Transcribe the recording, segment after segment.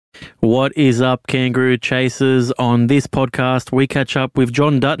What is up, Kangaroo Chasers? On this podcast, we catch up with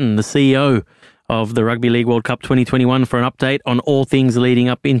John Dutton, the CEO of the Rugby League World Cup 2021, for an update on all things leading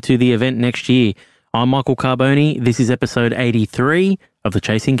up into the event next year. I'm Michael Carboni. This is episode 83 of the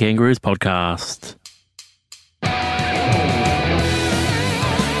Chasing Kangaroos podcast.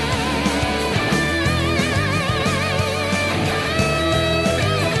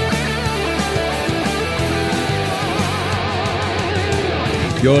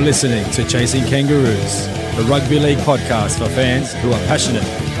 You're listening to Chasing Kangaroos, the rugby league podcast for fans who are passionate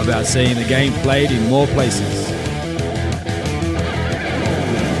about seeing the game played in more places.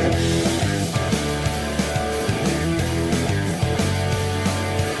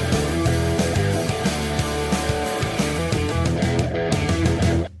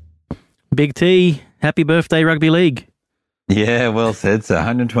 Big T, happy birthday, Rugby League. Yeah, well said. So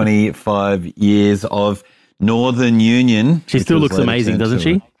 125 years of Northern Union. She still looks amazing, doesn't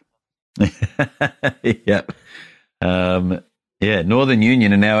she? Yep. Northern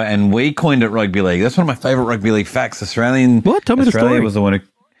Union, and we coined it rugby league. That's one of my favourite rugby league facts. Tell me the story. Was the one who,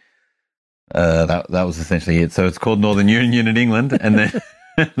 that was essentially it. So it's called Northern Union in England, and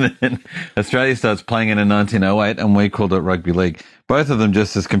then Australia starts playing it in 1908, and we called it rugby league. Both of them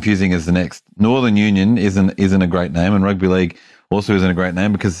just as confusing as the next. Northern Union isn't a great name, and rugby league also isn't a great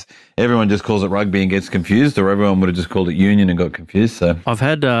name because everyone just calls it rugby and gets confused, or everyone would have just called it union and got confused. So I've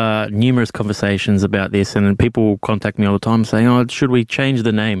had numerous conversations about this, and people contact me all the time saying, "Oh, should we change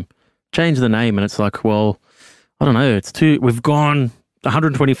the name?" And it's like, well, I don't know. We've gone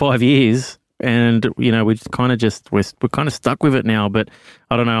 125 years, and we're kind of stuck with it now. But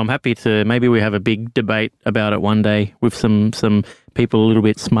I don't know. I'm happy to maybe we have a big debate about it one day with some people a little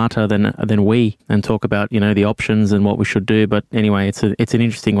bit smarter than we, and talk about the options and what we should do. But anyway, it's an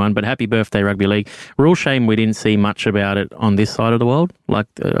interesting one. But happy birthday, Rugby League. Real shame we didn't see much about it on this side of the world. Like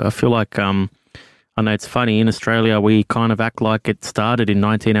I feel like I know it's funny, in Australia we kind of act like it started in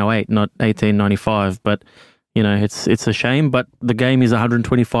 1908, not 1895. But it's a shame. But the game is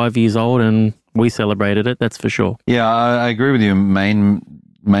 125 years old, and we celebrated it. That's for sure. Yeah, I agree with you.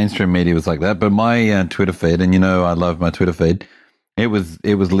 Mainstream media was like that, but my Twitter feed, and I love my Twitter feed. It was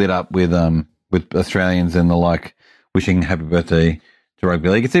lit up with Australians and the like wishing happy birthday to rugby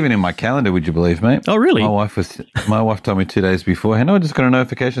league. It's even in my calendar, would you believe, mate? Oh, really? My wife told me 2 days beforehand. I just got a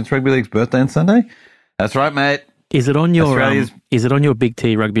notification. It's rugby league's birthday on Sunday. That's right, mate. Is it on your Big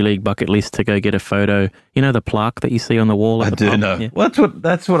T Rugby League bucket list to go get a photo? The plaque that you see on the wall. I do know. Yeah. Well,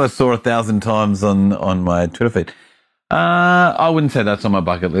 that's what I saw 1,000 times on my Twitter feed. I wouldn't say that's on my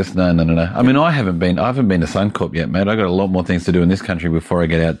bucket list. No. I mean, I haven't been to Suncorp yet, mate. I got a lot more things to do in this country before I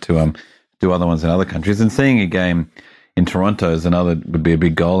get out to do other ones in other countries. And seeing a game in Toronto would be a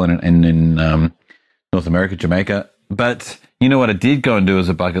big goal, and in North America, Jamaica. But you know what I did go and do as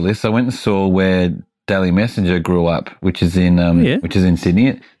a bucket list? I went and saw where Daly Messenger grew up, which is in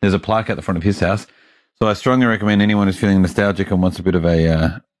Sydney. There's a plaque at the front of his house. So I strongly recommend anyone who's feeling nostalgic and wants a bit of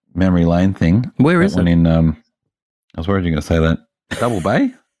a memory lane thing. Where is it? I was worried you were going to say that. Double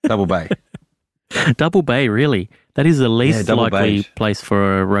Bay? Double Bay. Double Bay, really? That is the least likely place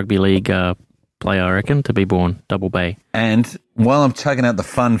for a rugby league player, I reckon, to be born. Double Bay. And while I'm chugging out the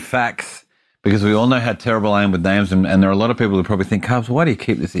fun facts, because we all know how terrible I am with names, and there are a lot of people who probably think, Carbs, why do you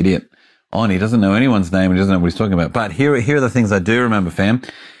keep this idiot on? He doesn't know anyone's name and he doesn't know what he's talking about. But here are the things I do remember, fam.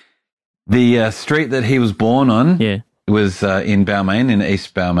 The street that he was born on was in Balmain, in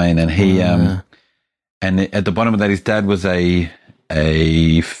East Balmain, and he... And at the bottom of that, his dad was a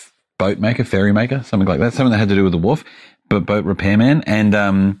boat maker, ferry maker, something like that, something that had to do with the wharf, but boat repairman.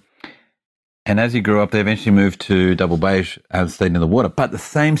 And as he grew up, they eventually moved to Double Bay, stayed near the water. But the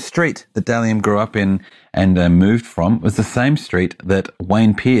same street that Dalian grew up in and moved from was the same street that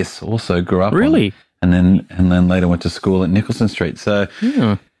Wayne Pearce also grew up Really? on. And then later went to school at Nicholson Street. So...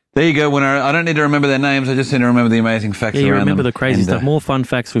 Yeah. There you go. When I don't need to remember their names, I just need to remember the amazing facts around them. Yeah, you remember the crazy stuff. More fun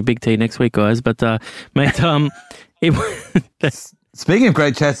facts with Big T next week, guys. But, mate, speaking of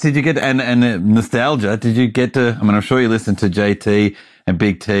great chats, did you get, and nostalgia, did you get to, I'm sure you listened to JT and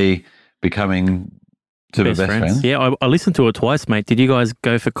Big T becoming best friends? Yeah, I listened to it twice, mate. Did you guys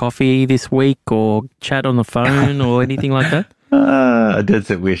go for coffee this week or chat on the phone or anything like that? I did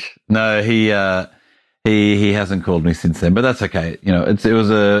set wish. No, He hasn't called me since then, but that's okay. It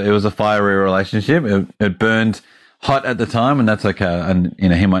was a fiery relationship. It burned hot at the time, and that's okay. And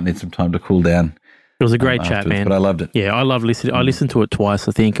he might need some time to cool down. It was a great chat, man. But I loved it. Yeah, I love listening. I listened to it twice,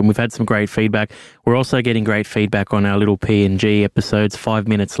 I think, and we've had some great feedback. We're also getting great feedback on our little PNG episodes, 5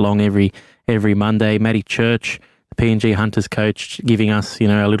 minutes long every Monday. Matty Church, the PNG Hunters coach, giving us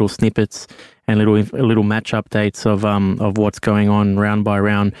our little snippets and little match updates of what's going on round by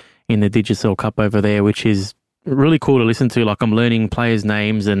round in the Digicel Cup over there, which is really cool to listen to. Like I'm learning players'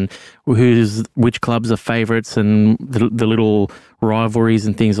 names and which clubs are favourites and the little rivalries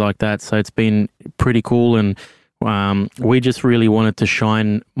and things like that. So it's been pretty cool, and we just really wanted to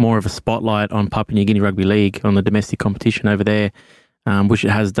shine more of a spotlight on Papua New Guinea Rugby League, on the domestic competition over there, which it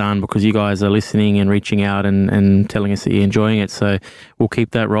has done because you guys are listening and reaching out and telling us that you're enjoying it. So we'll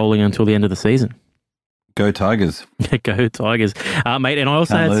keep that rolling until the end of the season. Go Tigers. Go Tigers. Mate, and I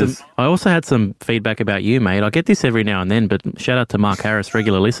also had some feedback about you, mate. I get this every now and then, but shout out to Mark Harris,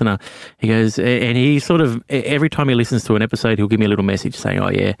 regular listener. He goes, and he sort of, every time he listens to an episode, he'll give me a little message saying, oh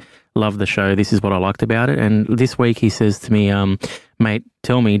yeah, love the show. This is what I liked about it. And this week he says to me, mate,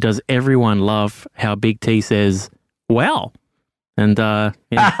 tell me, does everyone love how Big T says, wow? And,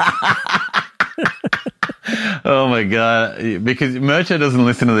 Oh my God. Because Murcho doesn't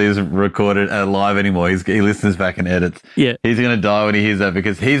listen to these recorded live anymore. He listens back and edits. Yeah. He's going to die when he hears that,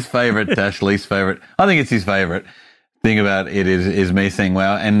 because his favorite / least favorite, I think it's his favorite thing about it is me saying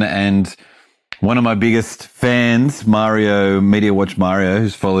wow. And one of my biggest fans, Mario, Media Watch Mario,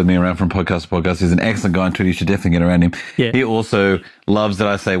 who's followed me around from podcast to podcast, is an excellent guy on Twitter. You should definitely get around him. Yeah. He also loves that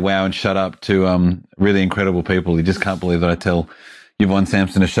I say wow and shut up to really incredible people. He just can't believe that I tell Yvonne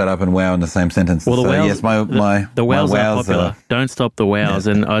Sampson to shut up and wow in the same sentence. Well, the wows, yes, the wows are popular. Don't stop the wows.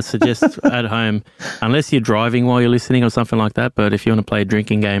 And I suggest at home, unless you're driving while you're listening or something like that, but if you want to play a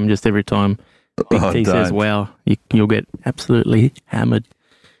drinking game, just every time Big T says wow, you'll get absolutely hammered.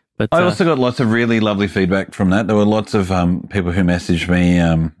 But I also got lots of really lovely feedback from that. There were lots of people who messaged me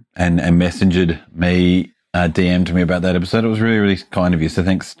and messengered me, DM'd me about that episode. It was really, really kind of you. So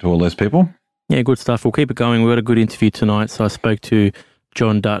thanks to all those people. Yeah, good stuff. We'll keep it going. We've got a good interview tonight. So I spoke to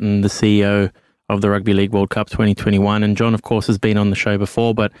John Dutton, the CEO of the Rugby League World Cup 2021. And John, of course, has been on the show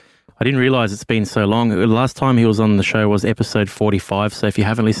before, but I didn't realise it's been so long. The last time he was on the show was episode 45. So if you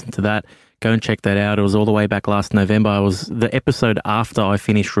haven't listened to that, go and check that out. It was all the way back last November. It was the episode after I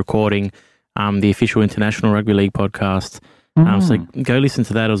finished recording the official International Rugby League podcast. So go listen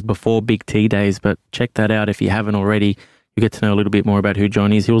to that. It was before Big T days, but check that out if you haven't already. You get to know a little bit more about who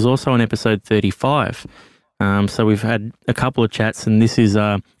John is. He was also on episode 35. So we've had a couple of chats, and this is,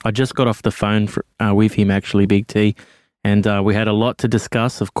 I just got off the phone with him, actually, Big T, and we had a lot to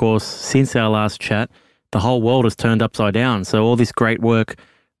discuss. Of course, since our last chat, the whole world has turned upside down. So all this great work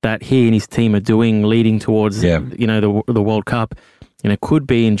that he and his team are doing leading towards, the World Cup, could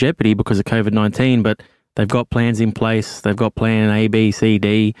be in jeopardy because of COVID-19, but they've got plans in place. They've got plan A, B, C,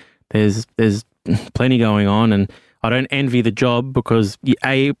 D. There's plenty going on, and I don't envy the job because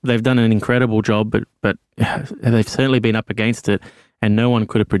they've done an incredible job, but they've certainly been up against it, and no one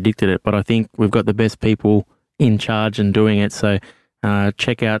could have predicted it. But I think we've got the best people in charge and doing it. So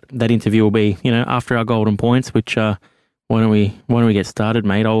check out that interview. Will be after our golden points. Which why don't we get started,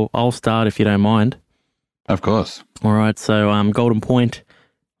 mate? I'll start if you don't mind. Of course. All right. So golden point.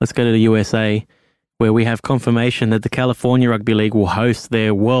 Let's go to the USA, where we have confirmation that the California Rugby League will host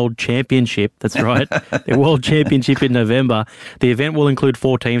their World Championship. That's right, their World Championship in November. The event will include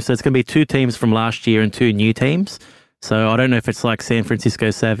 4 teams, so it's going to be 2 teams from last year and 2 new teams. So I don't know if it's like San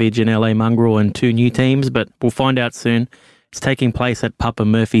Francisco Savage and LA Mongrel and 2 new teams, but we'll find out soon. It's taking place at Papa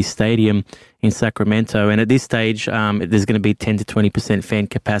Murphy Stadium in Sacramento, and at this stage, there's going to be 10 to 20% fan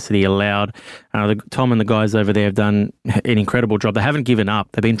capacity allowed. Tom and the guys over there have done an incredible job. They haven't given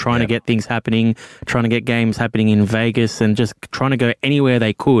up. They've been trying to get things happening, trying to get games happening in Vegas, and just trying to go anywhere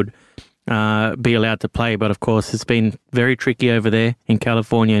they could be allowed to play. But of course, it's been very tricky over there in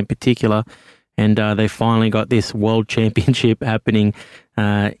California in particular, and they finally got this World Championship happening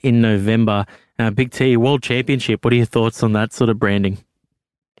in November. Big T, World Championship, what are your thoughts on that sort of branding?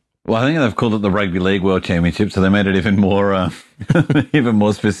 Well, I think they've called it the Rugby League World Championship, so they made it even more even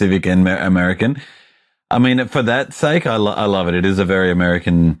more specific and American. I mean, for that sake, I love it. It is a very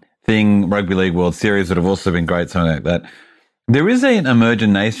American thing. Rugby League World Series would have also been great, something like that. There is an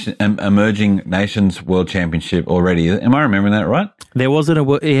emerging nations World Championship already. Am I remembering that right? There was an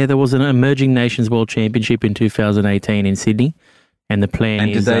Emerging Nations World Championship in 2018 in Sydney. And the plan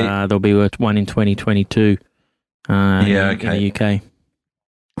is there'll be one in 2022 in the UK.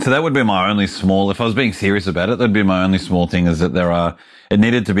 So that would be my only small, if I was being serious about it, that'd be my only small thing, is that it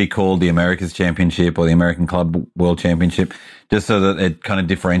needed to be called the America's Championship or the American Club World Championship, just so that it kind of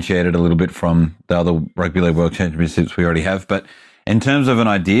differentiated a little bit from the other Rugby League World Championships we already have. But in terms of an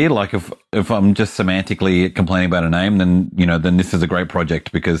idea, like if I'm just semantically complaining about a name, then this is a great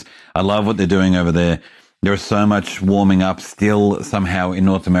project, because I love what they're doing over there. There is so much warming up still somehow in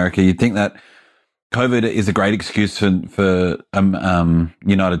North America. You'd think that COVID is a great excuse for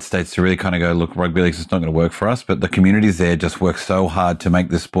United States to really kind of go, look, rugby league's just not going to work for us. But the communities there just work so hard to make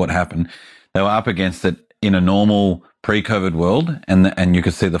this sport happen. They were up against it in a normal pre-COVID world, and you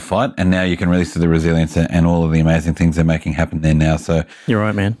could see the fight, and now you can really see the resilience and all of the amazing things they're making happen there now. So you're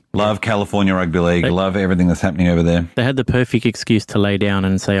right, man. Love California Rugby League. Love everything that's happening over there. They had the perfect excuse to lay down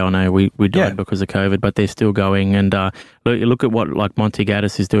and say, "Oh no, we died because of COVID," but they're still going. And look at what like Monty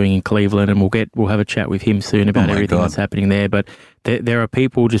Gaddis is doing in Cleveland, and we'll have a chat with him soon about everything that's happening there. But there are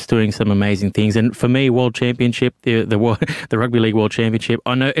people just doing some amazing things. And for me, World Championship, the Rugby League World Championship,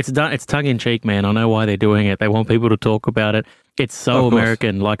 I know it's tongue in cheek, man. I know why they're doing it. They want people to talk about it. It's so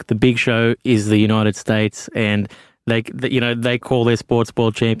American. Like the big show is the United States, and they call their sports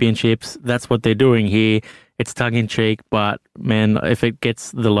World Championships. That's what they're doing here. It's tongue in cheek, but man, if it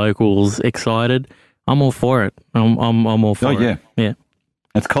gets the locals excited, I'm all for it. I'm all for it. Yeah.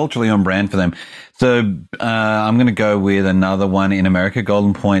 It's culturally on brand for them. So I'm going to go with another one in America,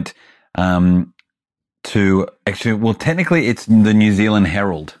 Golden Point, technically it's the New Zealand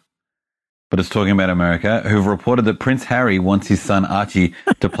Herald, but it's talking about America, who've reported that Prince Harry wants his son Archie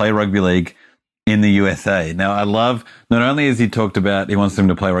to play rugby league in the USA. Now, I love, not only has he talked about he wants him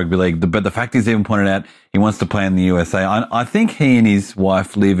to play rugby league, but the fact he's even pointed out he wants to play in the USA. I think he and his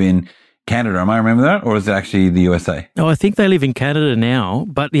wife live in Canada. Am I remember that? Or is it actually the USA? Oh, I think they live in Canada now.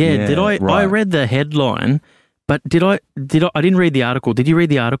 But I read the headline, but I didn't read the article. Did you read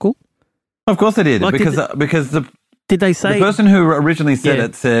the article? Of course I did. Did they say the person who originally said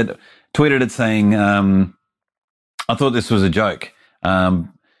it tweeted it saying, I thought this was a joke.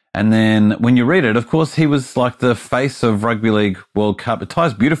 And then when you read it, of course, he was like the face of Rugby League World Cup. It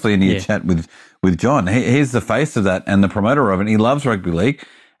ties beautifully into your chat with John. He's the face of that and the promoter of it. He loves rugby league.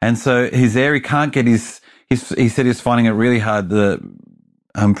 And so he's there. He can't get he said he's finding it really hard. The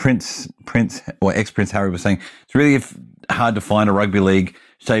Prince or ex-Prince Harry was saying it's really hard to find a rugby league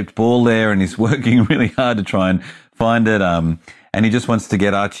shaped ball there, and he's working really hard to try and find it. And he just wants to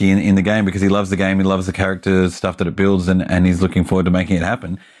get Archie in the game because he loves the game. He loves the characters, stuff that it builds, and he's looking forward to making it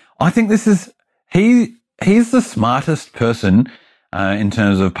happen. I think he's the smartest person in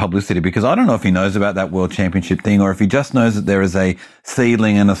terms of publicity, because I don't know if he knows about that World Championship thing or if he just knows that there is a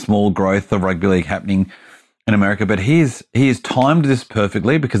seedling and a small growth of rugby league happening in America. But he has timed this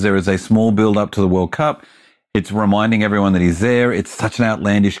perfectly because there is a small build up to the World Cup. It's reminding everyone that he's there. It's such an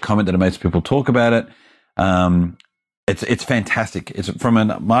outlandish comment that it makes people talk about it. It's fantastic. It's from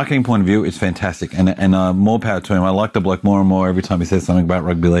a marketing point of view, it's fantastic, and more power to him. I like the bloke more and more every time he says something about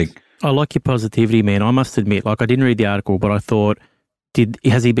rugby league. I like your positivity, man. I must admit, like I didn't read the article, but I thought,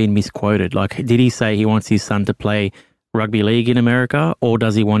 has he been misquoted? Like, did he say he wants his son to play rugby league in America, or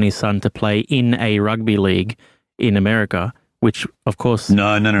does he want his son to play in a rugby league in America? Which, of course,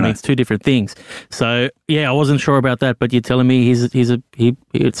 no, means two different things. So, yeah, I wasn't sure about that, but you're telling me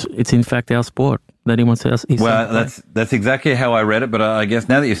it's in fact our sport that he wants his son to play. That's exactly how I read it. But I guess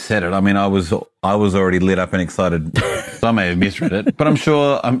now that you said it, I mean, I was already lit up and excited. So I may have misread it, but I'm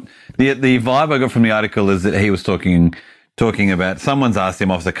sure the vibe I got from the article is that he was talking about, someone's asked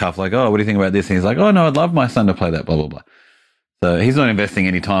him off the cuff, like, oh, what do you think about this? And he's like, oh, no, I'd love my son to play that, blah, blah, blah. So he's not investing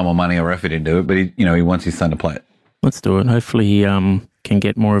any time or money or effort into it, but he wants his son to play it. Let's do it. Hopefully he can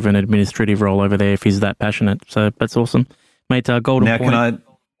get more of an administrative role over there if he's that passionate. So that's awesome. Mate, Golden Point. Now,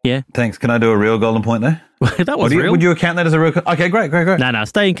 Yeah. Thanks. Can I do a real Golden Point there? That was real. Would you account that as a real? Okay, great. No,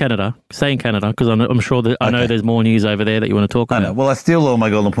 stay in Canada. Because I'm sure that I know there's more news over there that you want to talk about. I know. Well, I steal all my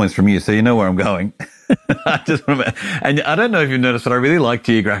Golden Points from you, so you know where I'm going. And I don't know if you've noticed, but I really like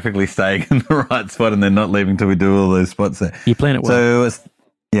geographically staying in the right spot and then not leaving till we do all those spots there. You plan it well.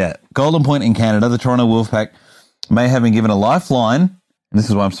 So, Golden Point in Canada, the Toronto Wolfpack may have been given a lifeline, and this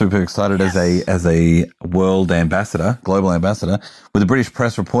is why I'm super excited as a world ambassador, global ambassador, with the British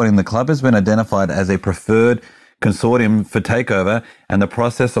press reporting the club has been identified as a preferred consortium for takeover, and the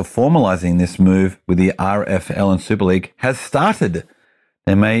process of formalising this move with the RFL and Super League has started.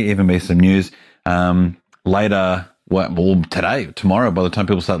 There may even be some news later, tomorrow, by the time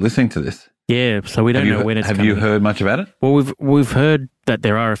people start listening to this. Yeah, so we don't know when it's coming. Have you heard much about it? Well, we've heard that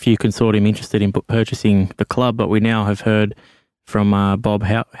there are a few consortium interested in purchasing the club, but we now have heard from Bob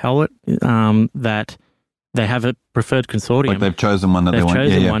Howlett that they have a preferred consortium. Like they've chosen one that they want. They've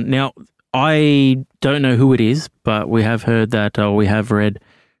chosen one. Now, I don't know who it is, but we have heard that, we have read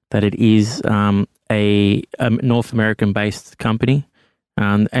that it is a North American-based company,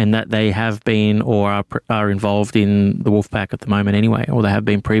 and that they have been or are involved in the Wolfpack at the moment anyway, or they have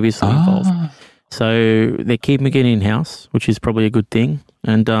been previously involved. So they're keeping it in-house, which is probably a good thing.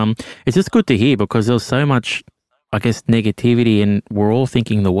 And it's just good to hear because there's so much, I guess, negativity, and we're all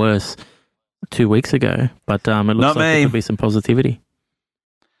thinking the worst 2 weeks ago, but it looks Not like there me. could be some positivity.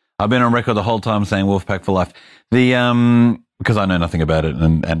 I've been on record the whole time saying Wolfpack for life. Because I know nothing about it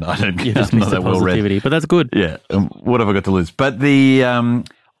and I don't. You just I'm missed not the that well read. positivity, but that's good. Yeah, what have I got to lose? But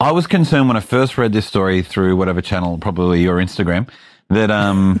I was concerned when I first read this story through whatever channel, probably your Instagram, that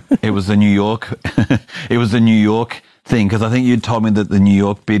it was a New York, it was a New York thing, because I think you told me that the New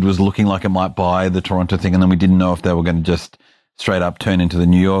York bid was looking like it might buy the Toronto thing, and then we didn't know if they were going to just straight up turn into the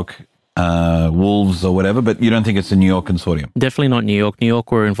New York Wolves or whatever. But you don't think it's a New York consortium? Definitely not New York. New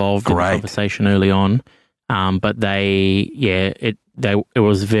York were involved in the Great. conversation early on, but it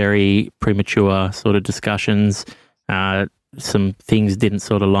was very premature sort of discussions. Some things didn't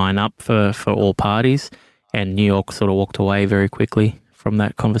sort of line up for all parties, and New York sort of walked away very quickly from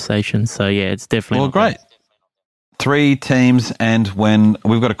that conversation. So yeah, it's definitely Well, not great. 3 teams, and when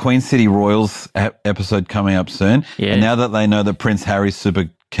we've got a Queen City Royals episode coming up soon, Yeah. and now that they know that Prince Harry's super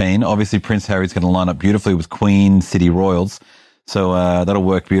keen, obviously Prince Harry's going to line up beautifully with Queen City Royals, so that'll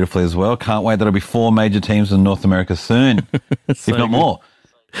work beautifully as well. Can't wait. That'll be 4 major teams in North America soon, if not more.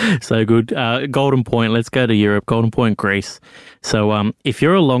 So good. Golden Point, let's go to Europe. Golden Point, Greece. So if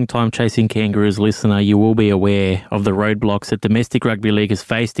you're a long-time Chasing Kangaroos listener, you will be aware of the roadblocks that domestic rugby league has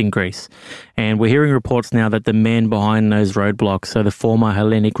faced in Greece. And we're hearing reports now that the man behind those roadblocks, so the former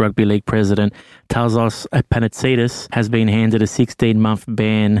Hellenic Rugby League president, Tazos Panatsidis, has been handed a 16-month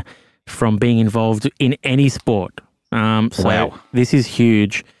ban from being involved in any sport. Wow. This is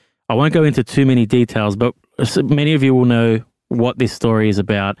huge. I won't go into too many details, but many of you will know what this story is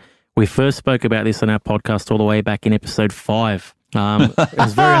about. We first spoke about this on our podcast all the way back in episode 5. It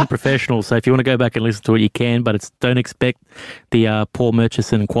was very unprofessional, so if you want to go back and listen to it, you can, but don't expect the Paul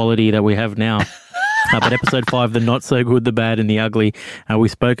Murchison quality that we have now. But episode 5, the not so good, the bad and the ugly, we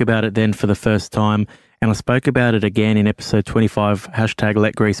spoke about it then for the first time, and I spoke about it again in episode 25,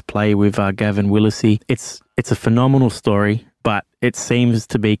 #Let Greece Play with Gavin Willisey. It's a phenomenal story, but it seems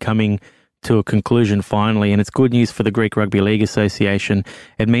to be coming to a conclusion finally, and it's good news for the Greek Rugby League Association.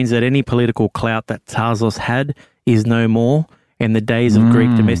 It means that any political clout that Tazos had is no more, and the days of Greek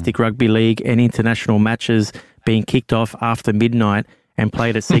domestic rugby league and international matches being kicked off after midnight and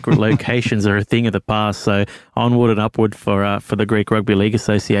played at secret locations are a thing of the past. So onward and upward for the Greek Rugby League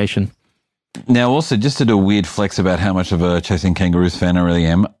Association. Now, also, just to do a weird flex about how much of a Chasing Kangaroos fan I really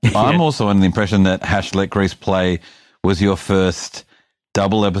am, I'm also under the impression that #Let Greece Play was your first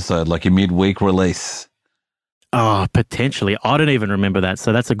double episode, like your midweek release. Oh, potentially. I don't even remember that,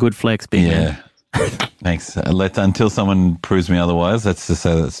 so that's a good flex, big man. Thanks. Until someone proves me otherwise, let's just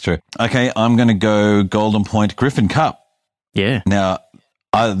say that's true. Okay, I'm going to go Golden Point Griffin Cup. Yeah. Now,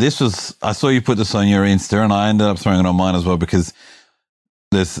 I saw you put this on your Insta, and I ended up throwing it on mine as well because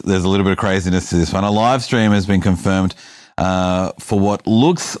there's a little bit of craziness to this one. A live stream has been confirmed for what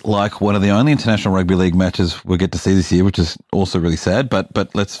looks like one of the only international rugby league matches we'll get to see this year, which is also really sad.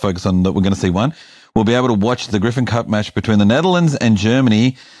 But let's focus on that. We're going to see one. We'll be able to watch the Griffin Cup match between the Netherlands and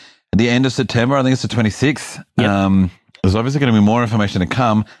Germany at the end of September. I think it's the 26th. Yep. There's obviously going to be more information to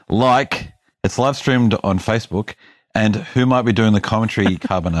come. Like, it's live streamed on Facebook. And who might be doing the commentary,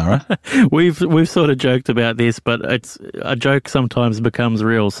 Carbonara? We've sort of joked about this, but it's a joke sometimes becomes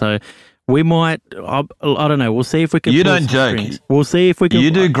real. So we might, I don't know. We'll see if we can. You pull don't some joke. strings. We'll see if we can.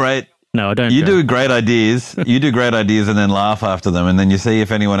 You do great. No, I don't. You joke. do great ideas. You do great ideas and then laugh after them. And then you see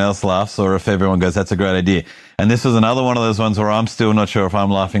if anyone else laughs or if everyone goes, that's a great idea. And this was another one of those ones where I'm still not sure if I'm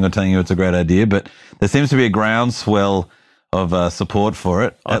laughing or telling you it's a great idea, but there seems to be a groundswell of support for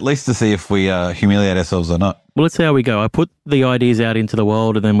it, at least to see if we humiliate ourselves or not. Well, let's see how we go. I put the ideas out into the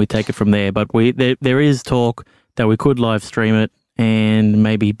world and then we take it from there. But there is talk that we could live stream it and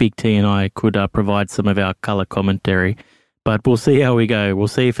maybe Big T and I could provide some of our colour commentary. But we'll see how we go. We'll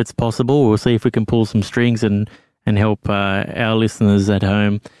see if it's possible. We'll see if we can pull some strings and help our listeners at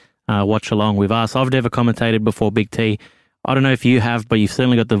home watch along with us. I've never commentated before, Big T. I don't know if you have, but you've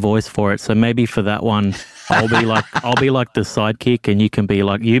certainly got the voice for it. So maybe for that one, I'll be like the sidekick, and you can be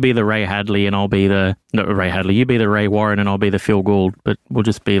like, you be the Ray Hadley, and I'll be the not Ray Hadley. You be the Ray Warren, and I'll be the Phil Gould. But we'll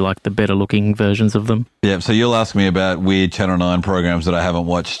just be like the better looking versions of them. Yeah. So you'll ask me about weird Channel 9 programs that I haven't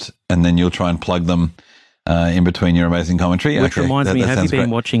watched, and then you'll try and plug them in between your amazing commentary. Which reminds me, have you been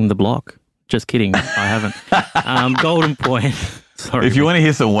watching The Block? Just kidding, I haven't. Golden Point. Sorry. If you want to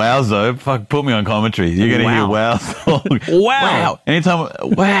hear some wows, though, put me on commentary. You're going to hear wows. Wow. Anytime.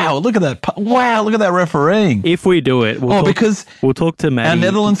 Wow. Look at that. Wow. Look at that refereeing. If we do it, because we'll talk to Matty. Our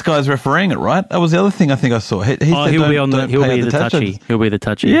Netherlands guy's refereeing it, right? That was the other thing I think I saw. He'll be the touchy. He'll be the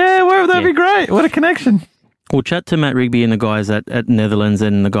touchy. Yeah, that'd be great. What a connection. We'll chat to Matt Rigby and the guys at Netherlands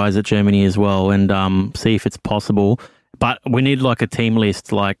and the guys at Germany as well, and see if it's possible. But we need like a team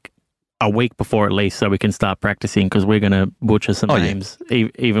list, like a week before at least, so we can start practicing because we're going to butcher some names,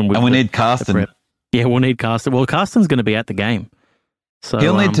 even with. And we need Carsten. Yeah, we'll need Carsten. Well, Carsten's going to be at the game. So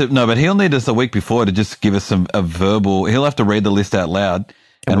he'll need but he'll need us a week before to just give us a verbal. He'll have to read the list out loud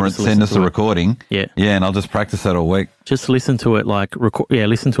and send us a recording. Yeah, and I'll just practice that all week. Just listen to it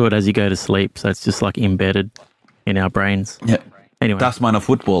listen to it as you go to sleep. So it's just like embedded in our brains. Yeah. Anyway, Das meine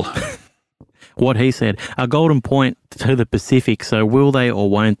football. What he said, a golden point to the Pacific. So will they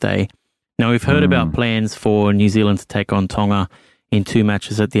or won't they? Now we've heard about plans for New Zealand to take on Tonga in 2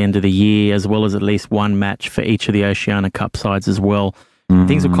 matches at the end of the year, as well as at least 1 match for each of the Oceania Cup sides as well.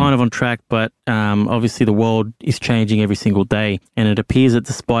 Things are kind of on track, but obviously the world is changing every single day. And it appears that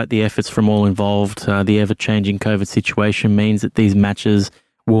despite the efforts from all involved, the ever-changing COVID situation means that these matches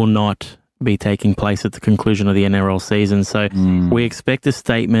will not be taking place at the conclusion of the NRL season. So we expect a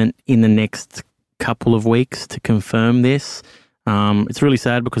statement in the next couple of weeks to confirm this. It's really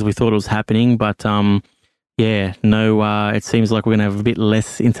sad because we thought it was happening, but it seems like we're going to have a bit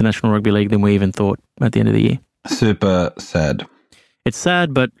less international rugby league than we even thought at the end of the year. Super sad. It's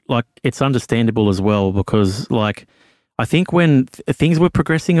sad, but like it's understandable as well because like I think when things were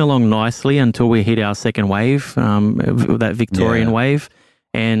progressing along nicely until we hit our second wave, that Victorian wave,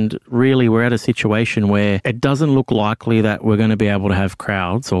 and really we're at a situation where it doesn't look likely that we're going to be able to have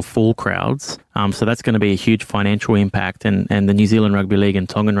crowds or full crowds. So that's going to be a huge financial impact, and the New Zealand Rugby League and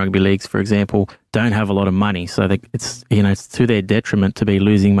Tongan Rugby Leagues, for example, don't have a lot of money. So it's to their detriment to be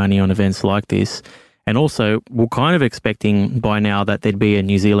losing money on events like this. And also, we're kind of expecting by now that there'd be a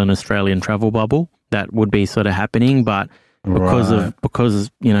New Zealand-Australian travel bubble that would be sort of happening, but because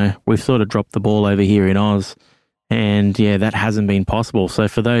we've sort of dropped the ball over here in Oz, and that hasn't been possible. So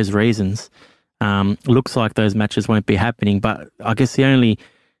for those reasons, looks like those matches won't be happening. But I guess the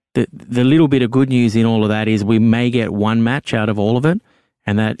little bit of good news in all of that is we may get 1 match out of all of it,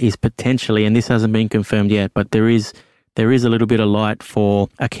 and that is potentially, and this hasn't been confirmed yet, but there is a little bit of light for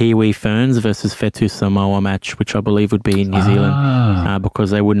a Kiwi Ferns versus Fetu Samoa match, which I believe would be in New Zealand, because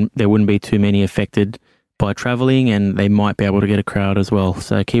there wouldn't be too many affected by travelling, and they might be able to get a crowd as well.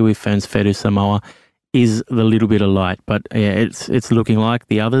 So Kiwi Ferns, Fetu Samoa is the little bit of light, but it's looking like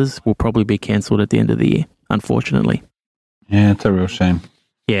the others will probably be cancelled at the end of the year, unfortunately. Yeah, it's a real shame.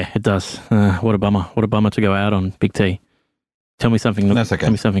 Yeah, it does. What a bummer! What a bummer to go out on, Big T. Tell me something. That's okay.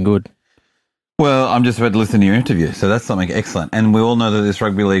 Tell me something good. Well, I'm just about to listen to your interview, so that's something excellent. And we all know that this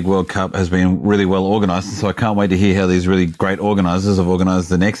Rugby League World Cup has been really well organised, so I can't wait to hear how these really great organisers have organised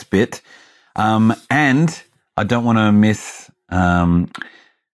the next bit. And I don't want to miss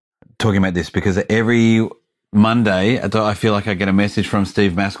talking about this because every Monday I feel like I get a message from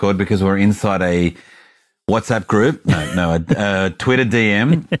Steve Mascord because we're inside a WhatsApp group, a Twitter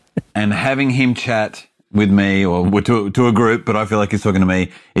DM, and having him chat with me or to a group, but I feel like he's talking to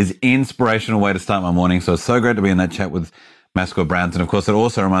me, is inspirational way to start my morning. So it's so great to be in that chat with Mascord Browns. And of course, it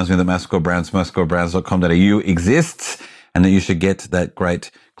also reminds me that Mascord Browns, mascordbrowns.com.au exists and that you should get that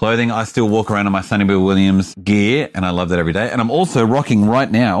great clothing. I still walk around in my Sonny Bill Williams gear and I love that every day. And I'm also rocking right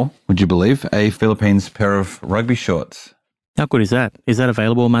now, would you believe, a Philippines pair of rugby shorts. How good is that? Is that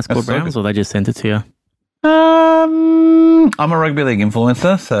available at Mascord Browns or they just sent it to you? I'm a rugby league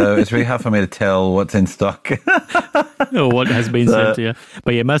influencer, so it's really hard for me to tell what's in stock. Or what has been sent to you.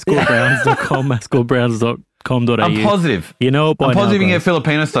 But yeah, mascordbrowns.com, mascordbrowns.com.au. I'm positive. You know, I'm positive you can get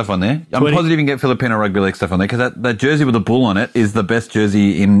Filipino stuff on there. I'm positive you can get Filipino rugby league stuff on there because that jersey with the bull on it is the best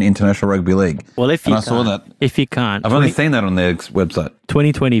jersey in international rugby league. Well, if you saw that. If you can't. I've only seen that on their website.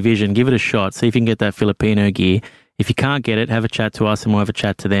 2020 Vision, give it a shot. See if you can get that Filipino gear. If you can't get it, have a chat to us and we'll have a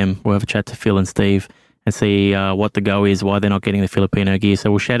chat to them. We'll have a chat to Phil and Steve and see what the go is, why they're not getting the Filipino gear.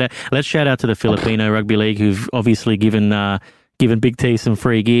 So let's shout out to the Filipino Rugby League who've obviously given Big T some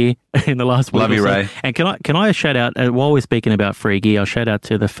free gear in the last week. Love you, Ray. And can I shout out, while we're speaking about free gear, I'll shout out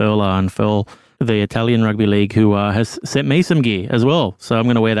to the Furla and Furl, the Italian Rugby League, who has sent me some gear as well. So I'm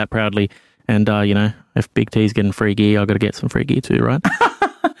going to wear that proudly. And, if Big T's getting free gear, I've got to get some free gear too, right?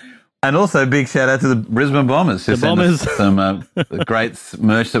 And also, big shout out to the Brisbane Bombers who sent us some great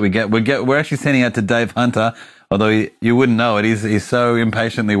merch that we get. We're actually sending out to Dave Hunter, although you wouldn't know it. He's so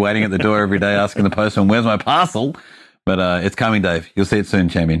impatiently waiting at the door every day asking the postman, "Where's my parcel?" But it's coming, Dave. You'll see it soon,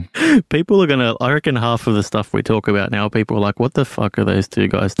 champion. People are going to, I reckon half of the stuff we talk about now, people are like, what the fuck are those two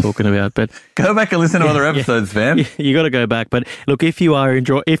guys talking about? But go back and listen to other episodes, fam. You got to go back. But look, if you are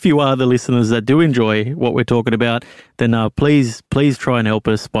the listeners that do enjoy what we're talking about, then please try and help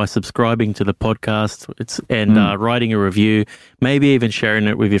us by subscribing to the podcast and writing a review, maybe even sharing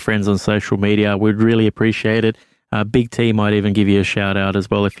it with your friends on social media. We'd really appreciate it. Big T might even give you a shout out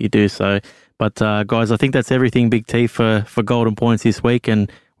as well if you do so. But guys, I think that's everything, Big T, for Golden Points this week,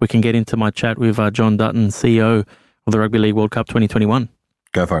 and we can get into my chat with John Dutton, CEO of the Rugby League World Cup 2021.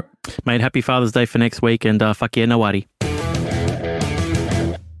 Go for it. Mate, happy Father's Day for next week, and fuck yeah, Nawari.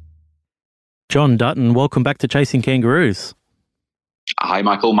 John Dutton, welcome back to Chasing Kangaroos. Hi,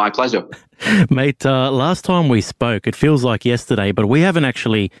 Michael. My pleasure. Mate, last time we spoke, it feels like yesterday, but we haven't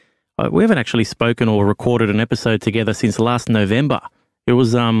actually spoken or recorded an episode together since last November. It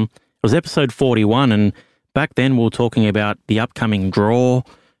was episode 41, and back then we were talking about the upcoming draw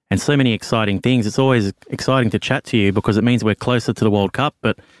and so many exciting things. It's always exciting to chat to you because it means we're closer to the World Cup,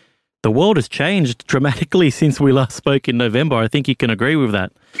 but the world has changed dramatically since we last spoke in November. I think you can agree with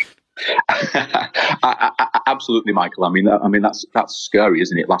that. Absolutely, Michael. I mean that's scary,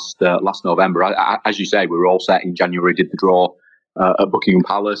 isn't it? Last November, as you say, we were all set in January. Did the draw at Buckingham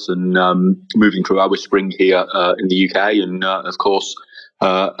Palace, and moving through our spring here in the UK, and of course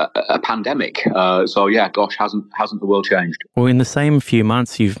a pandemic. So yeah, gosh, hasn't the world changed? Well, in the same few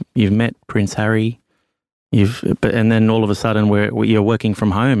months, you've met Prince Harry. And then all of a sudden you're working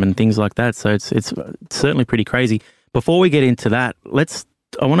from home and things like that. So it's certainly pretty crazy. Before we get into that,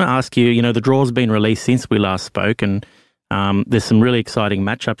 I want to ask you, the draw's been released since we last spoke, and there's some really exciting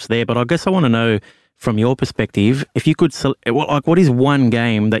matchups there. But I guess I want to know, from your perspective, if you could, what is one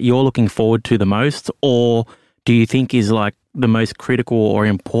game that you're looking forward to the most, or do you think is like the most critical or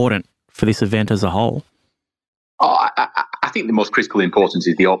important for this event as a whole? Oh, I think the most critical importance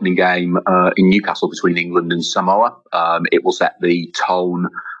is the opening game in Newcastle between England and Samoa. It will set the tone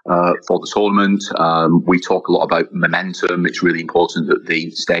for the tournament. We talk a lot about momentum. It's really important that the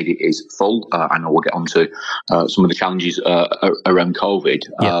stadium is full. I know we'll get onto some of the challenges around COVID,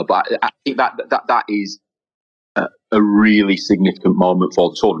 but I think that is a really significant moment for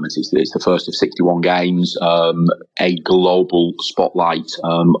the tournament. It's the first of 61 games, a global spotlight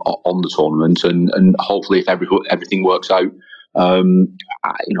on the tournament, and hopefully, if everything works out,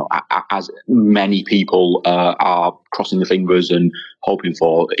 as many people are crossing the fingers and hoping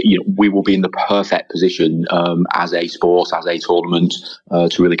for, we will be in the perfect position as a sport, as a tournament,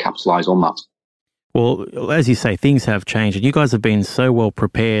 to really capitalise on that. Well, as you say, things have changed, and you guys have been so well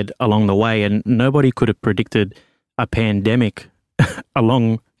prepared along the way, and nobody could have predicted a pandemic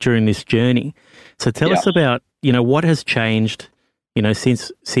along during this journey. So tell us about, what has changed,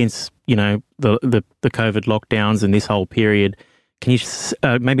 since the COVID lockdowns and this whole period. Can you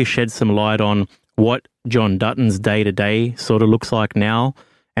maybe shed some light on what John Dutton's day-to-day sort of looks like now,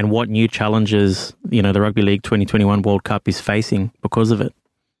 and what new challenges, the Rugby League 2021 World Cup is facing because of it?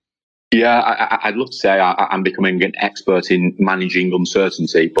 Yeah, I'd love to say I'm becoming an expert in managing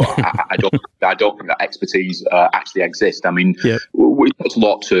uncertainty, but I don't think that expertise actually exists. I mean, we've talked a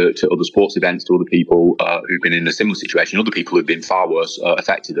lot to other sports events, to other people who've been in a similar situation, other people who've been far worse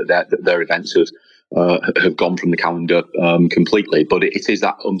affected, that their events have gone from the calendar completely. But it is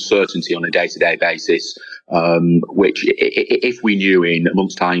that uncertainty on a day-to-day basis, which if we knew in a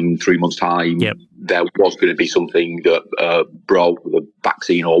month's time, 3 months' time, there was going to be something that broke with a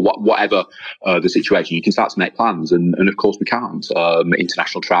vaccine or whatever the situation, you can start to make plans. And of course we can't.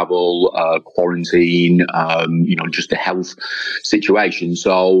 International travel, quarantine, just the health situation.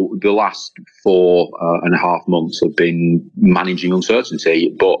 So the last 4.5 months have been managing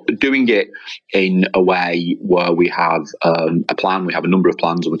uncertainty, but doing it in a way where we have a plan. We have a number of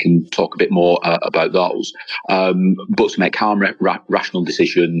plans, and we can talk a bit more about those. But to make calm, rational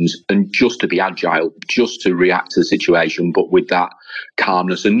decisions, and just to be agile, just to react to the situation, but with that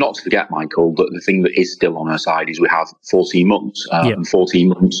calmness. And not to forget, Michael, that the thing that is still on our side is we have 14 months, and 14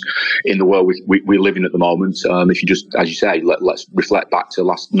 months in the world we live in at the moment. If you just, as you say, let's reflect back to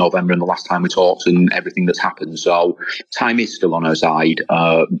last November and the last time we talked and everything that's happened. So time is still on our side,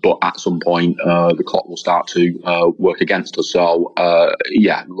 but at some point the clock will start to work against us. So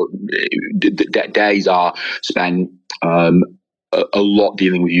days are spent a lot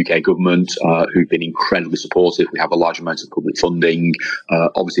dealing with UK government, who've been incredibly supportive. We have a large amount of public funding,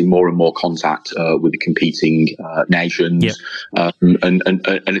 obviously more and more contact with the competing nations, and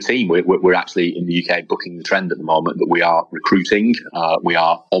a team. We're actually in the UK bucking the trend at the moment that we are recruiting, we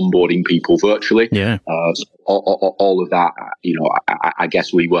are onboarding people virtually. So all of that, I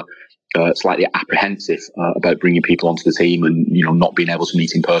guess we were slightly apprehensive about bringing people onto the team and not being able to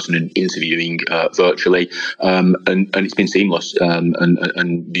meet in person and interviewing virtually, and it's been seamless, and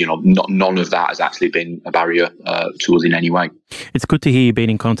none of that has actually been a barrier to us in any way. It's good to hear you've been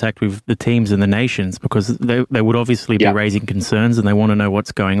in contact with the teams and the nations, because they would obviously be raising concerns and they want to know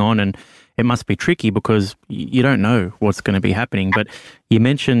what's going on, and it must be tricky because you don't know what's going to be happening. But you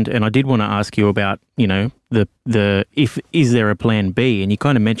mentioned, and I did want to ask you about, is there a plan B? And you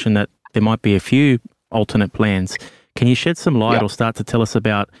kind of mentioned that there might be a few alternate plans. Can you shed some light or start to tell us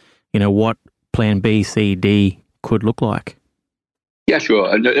about, what plan B, C, D could look like? Yeah,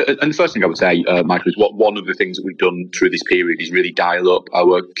 sure. And the first thing I would say, Michael, is one of the things that we've done through this period is really dial up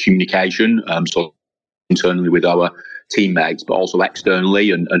our communication, so internally with our teammates, but also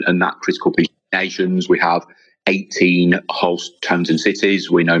externally, and that critical piece of nations. We have 18 host towns and cities.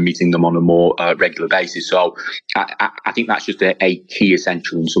 We're now meeting them on a more regular basis. So I think that's just a key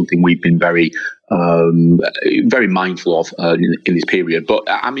essential and something we've been very mindful of in this period. But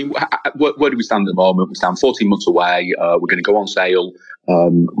I mean, where do we stand at the moment? We stand 14 months away. We're going to go on sale. We're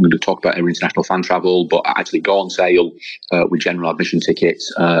going to talk about our international fan travel, but actually go on sale with general admission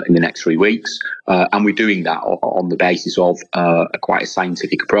tickets in the next 3 weeks. And we're doing that on the basis of quite a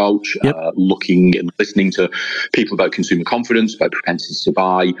scientific approach, looking and listening to people about consumer confidence, about propensity to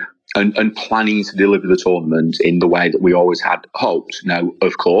buy, and planning to deliver the tournament in the way that we always had hoped. Now,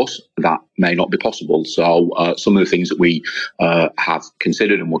 of course, that may not be possible. So some of the things that we have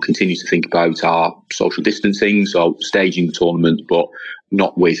considered and will continue to think about are social distancing, so staging the tournament, but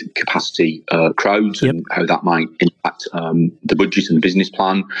not with capacity crowds, and how that might impact the budget and the business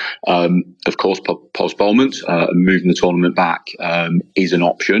plan. Of course, postponement, moving the tournament back is an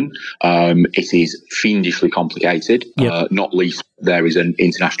option. It is fiendishly complicated, not least there is an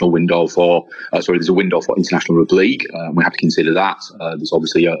international window for, there's a window for International Rugby League. We have to consider that. There's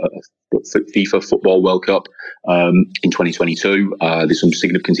obviously a FIFA Football World Cup in 2022. There's some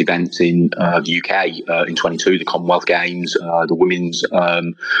significant events in the UK in 22, the Commonwealth Games, the Women's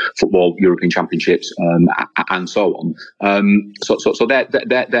Football European Championships, and so on. So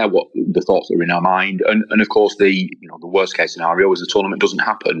they're what the thoughts that are in our mind. And of course, the worst case scenario is the tournament doesn't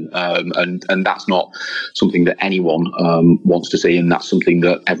happen. And that's not something that anyone wants to see. And that's something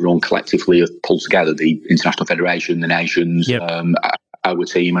that everyone collectively have pulled together, the International Federation, the nations, our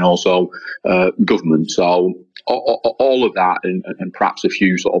team, and also government. So all of that, and perhaps a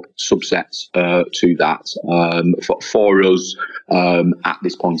few sort of subsets to that. For us, at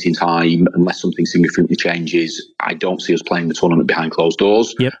this point in time, unless something significantly changes, I don't see us playing the tournament behind closed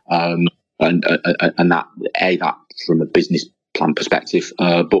doors. And that from a business plan perspective,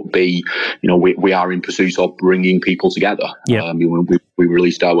 but B, we are in pursuit of bringing people together. We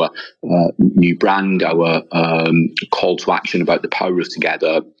released our new brand, our call to action about the power of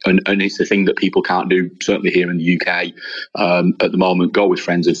together, and it's the thing that people can't do, certainly here in the UK at the moment. Go with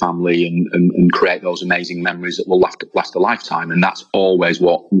friends and family and create those amazing memories that will last a lifetime, and that's always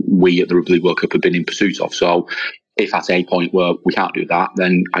what we at the Rugby League World Cup have been in pursuit of. So if at a point where we can't do that,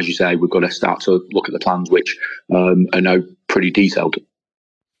 then, as you say, we've got to start to look at the plans, which are now pretty detailed.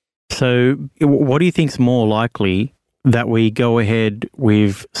 So what do you think's more likely, that we go ahead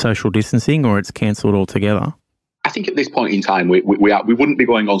with social distancing or it's cancelled altogether? I think at this point in time, we wouldn't be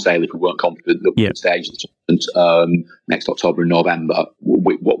going on sale if we weren't confident that we would stage the tournament next October and November.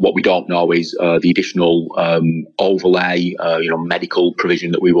 What we don't know is the additional overlay, medical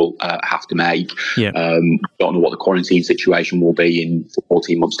provision that we will have to make. We don't know what the quarantine situation will be in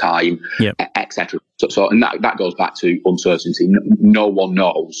 14 months' time, etc. So, and that goes back to uncertainty. No one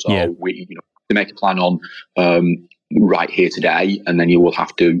knows. So we to make a plan on right here today, and then you will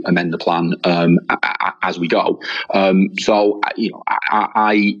have to amend the plan as we go.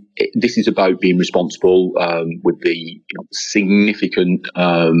 This is about being responsible with the significant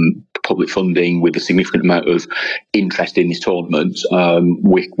public funding, with a significant amount of interest in this tournament.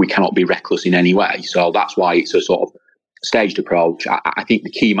 We cannot be reckless in any way. So that's why it's a sort of staged approach. I think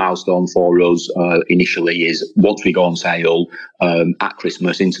the key milestone for us initially is once we go on sale at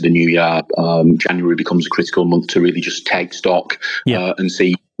Christmas into the new year, January becomes a critical month to really just take stock and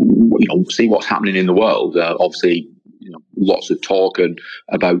see what's happening in the world. Obviously, lots of talk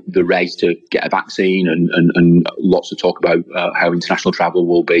about the race to get a vaccine, and lots of talk about how international travel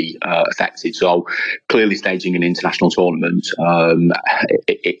will be affected. So clearly staging an international tournament,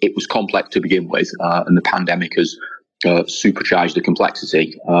 it was complex to begin with, and the pandemic has supercharge the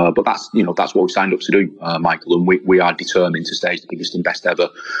complexity, but that's what we signed up to do, Michael, and we are determined to stage the biggest and best ever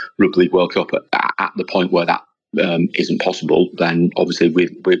Rugby League World Cup. At the point where that isn't possible, then obviously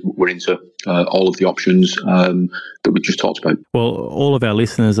we're into all of the options that we just talked about. Well, all of our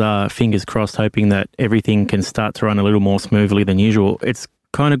listeners are fingers crossed, hoping that everything can start to run a little more smoothly than usual. It's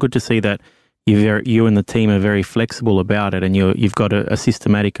kind of good to see that you and the team are very flexible about it, and you've got a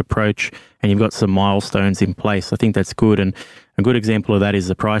systematic approach, and you've got some milestones in place. I think that's good, and a good example of that is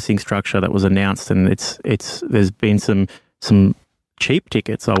the pricing structure that was announced, and there's been some cheap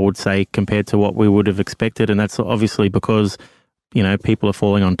tickets, I would say, compared to what we would have expected, and that's obviously because people are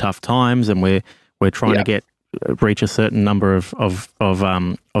falling on tough times, and we're trying to reach a certain number of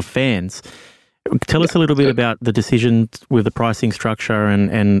fans. Tell us a little bit about the decision with the pricing structure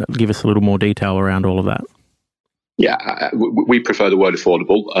and give us a little more detail around all of that. Yeah, we prefer the word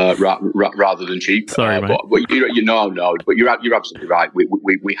affordable rather than cheap. Sorry, mate. But you're absolutely right.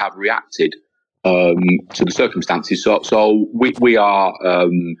 We have reacted to the circumstances. So we are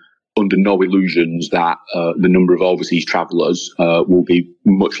under no illusions that the number of overseas travellers will be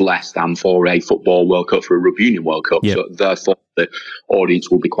much less than for a football World Cup, for a Rugby Union World Cup. Yep. So therefore, the audience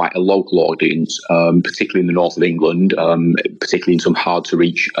will be quite a local audience, particularly in the north of England, particularly in some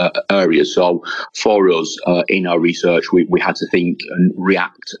hard-to-reach areas. So for us, in our research, we had to think and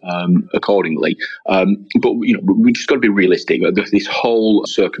react accordingly. But we just got to be realistic. This whole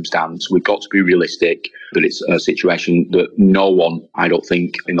circumstance, we've got to be realistic that it's a situation that no one, I don't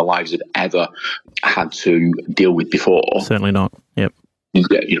think, in their lives have ever had to deal with before. Certainly not. Yep.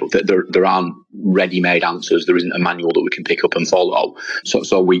 There aren't ready-made answers. There isn't a manual that we can pick up and follow.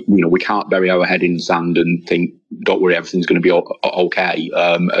 So we can't bury our head in the sand and think, don't worry, everything's going to be okay.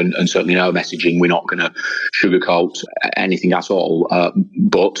 And certainly in our messaging, we're not going to sugarcoat anything at all.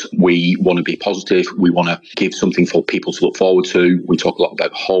 But we want to be positive. We want to give something for people to look forward to. We talk a lot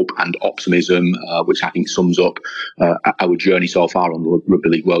about hope and optimism, which I think sums up our journey so far on the Rugby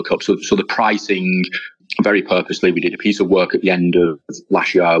League World Cup. So the pricing, very purposely, we did a piece of work at the end of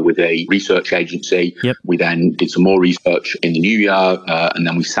last year with a research agency. Yep. We then did some more research in the new year, and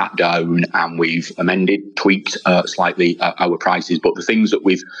then we sat down and we've amended, tweaked slightly our prices. But the things that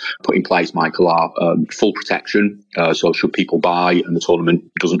we've put in place, Michael, are full protection. So should people buy and the tournament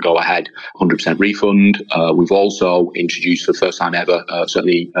doesn't go ahead, 100% refund. We've also introduced for the first time ever,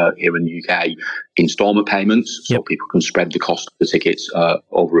 certainly here in the UK, instalment payments, so people can spread the cost of the tickets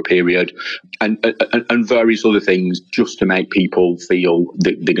over a period, and various other things just to make people feel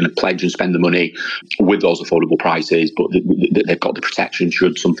that they're going to pledge and spend the money with those affordable prices, but they've got the protection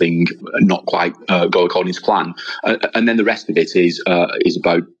should something not quite go according to plan. And then the rest of it is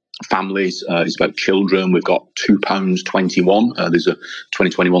about families, it's about children. We've got £2.21. There's a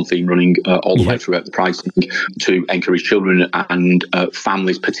 2021 theme running all the way throughout the pricing to encourage children and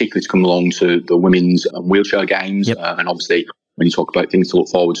families, particularly to come along to the women's wheelchair games. And obviously, when you talk about things to look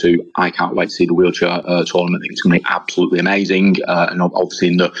forward to, I can't wait to see the wheelchair tournament. I think it's going to be absolutely amazing. And obviously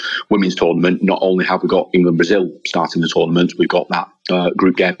in the women's tournament, not only have we got England-Brazil starting the tournament, we've got that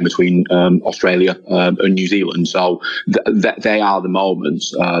group game between Australia and New Zealand. So they are the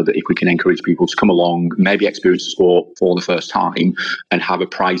moments that if we can encourage people to come along, maybe experience the sport for the first time and have a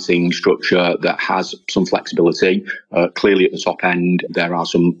pricing structure that has some flexibility. Clearly at the top end, there are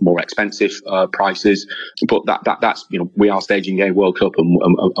some more expensive prices, but that's, we are staging a World Cup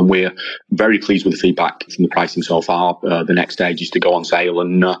and we're very pleased with the feedback from the pricing so far. The next stage is to go on sale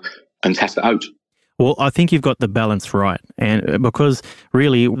and test it out. Well, I think you've got the balance right. And because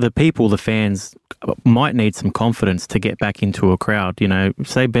really the fans might need some confidence to get back into a crowd.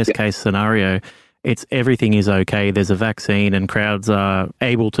 Say best case scenario, it's everything is okay. There's a vaccine and crowds are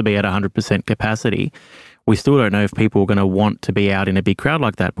able to be at 100% capacity. We still don't know if people are going to want to be out in a big crowd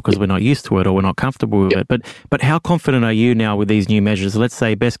like that because we're not used to it or we're not comfortable with it. But how confident are you now with these new measures? Let's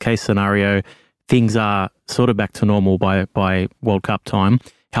say best case scenario, things are sort of back to normal by World Cup time.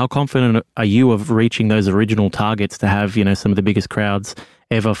 How confident are you of reaching those original targets to have, some of the biggest crowds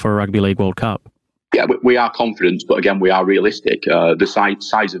ever for a Rugby League World Cup? Yeah, we are confident, but again, we are realistic. The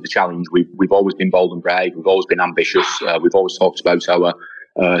size of the challenge, we've always been bold and brave. We've always been ambitious. We've always talked about our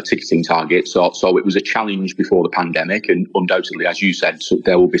ticketing target. So it was a challenge before the pandemic, and undoubtedly, as you said, so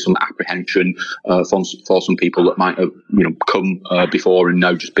there will be some apprehension for some people that might have come before and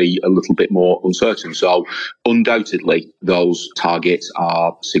now just be a little bit more uncertain. So undoubtedly, those targets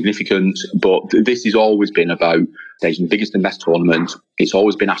are significant, but this has always been about staging the biggest and best tournament. It's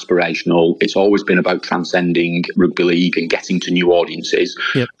always been aspirational. It's always been about transcending rugby league and getting to new audiences.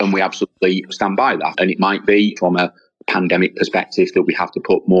 And we absolutely stand by that. And it might be from a pandemic perspective that we have to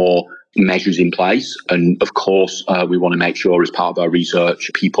put more measures in place, and of course we want to make sure as part of our research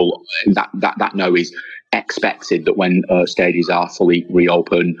people that know is expected that when stadiums are fully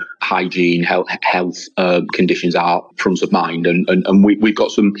reopened, hygiene, health conditions are front of mind, and we've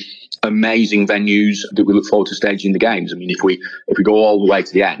got some amazing venues that we look forward to staging the games. I mean, if we go all the way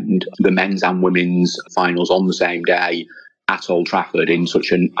to the end, the men's and women's finals on the same day at Old Trafford in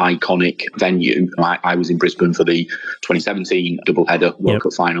such an iconic venue. I was in Brisbane for the 2017 doubleheader World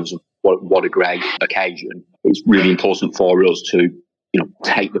Cup finals. What a great occasion. It's really important for us to,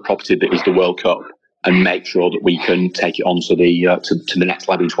 take the property that is the World Cup and make sure that we can take it on to the next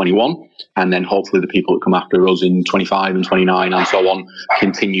level in 21. And then hopefully the people that come after us in 25 and 29 and so on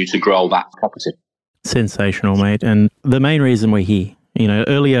continue to grow that property. Sensational, mate. And the main reason we're here,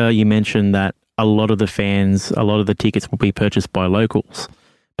 earlier you mentioned that a lot of the fans, a lot of the tickets will be purchased by locals.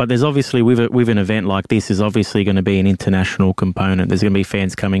 But there's obviously, with an event like this, is obviously going to be an international component. There's going to be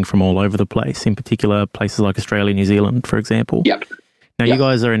fans coming from all over the place, in particular places like Australia, New Zealand, for example. Yep. Now, you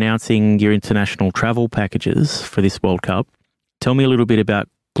guys are announcing your international travel packages for this World Cup. Tell me a little bit about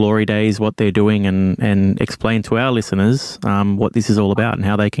Glory Days, what they're doing, and explain to our listeners what this is all about and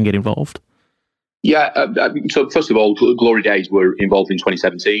how they can get involved. Yeah, so first of all, Glory Days were involved in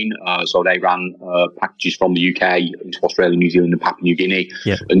 2017. So they ran packages from the UK into Australia, New Zealand and Papua New Guinea,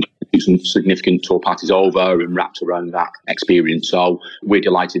 and took some significant tour parties over and wrapped around that experience. So we're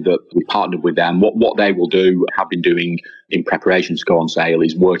delighted that we partnered with them. What they will do, have been doing in preparation to go on sale,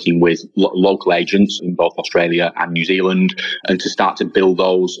 is working with local agents in both Australia and New Zealand, and to start to build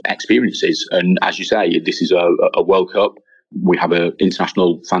those experiences. And as you say, this is a World Cup. We have an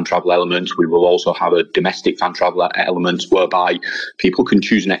international fan travel element. We will also have a domestic fan travel element whereby people can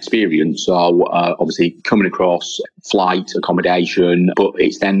choose an experience. So obviously coming across, flight, accommodation, but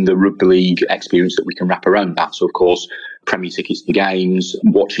it's then the rugby league experience that we can wrap around that. So of course, Premier tickets to games,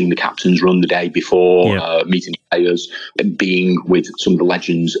 watching the captains run the day before, meeting players, and being with some of the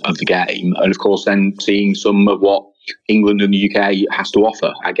legends of the game. And of course, then seeing some of what England and the UK has to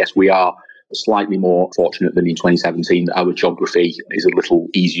offer. I guess we are slightly more fortunate than in 2017 that our geography is a little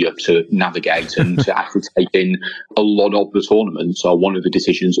easier to navigate and to actually take in a lot of the tournament. So one of the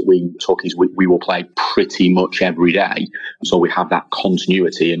decisions that we took is we will play pretty much every day. So we have that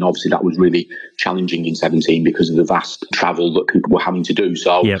continuity. And obviously that was really challenging in 17 because of the vast travel that people were having to do.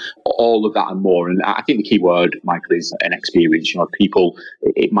 So all of that and more. And I think the key word, Michael, is an experience. You know, people,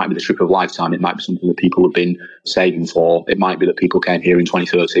 it might be the trip of a lifetime. It might be something that people have been saving for. It might be that people came here in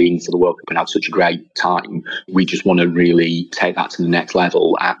 2013 for the World Cup and had such a great time. We just want to really take that to the next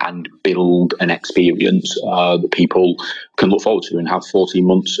level and build an experience that people can look forward to and have 14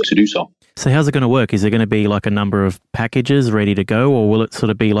 months to do so. So how's it going to work? Is there going to be like a number of packages ready to go, or will it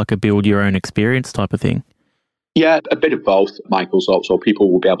sort of be like a build your own experience type of thing? Yeah, a bit of both, Michael. So people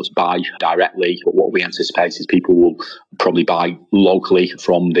will be able to buy directly, but what we anticipate is people will probably buy locally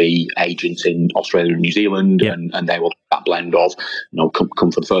from the agents in Australia and New Zealand, and they will have that blend of, you know, come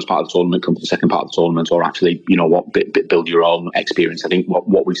for the first part of the tournament, come for the second part of the tournament, or actually, you know what, build your own experience. I think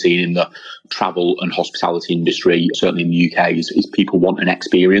what we've seen in the travel and hospitality industry, certainly in the UK, is people want an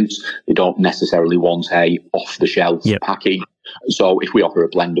experience. They don't necessarily want a off-the-shelf package. So if we offer a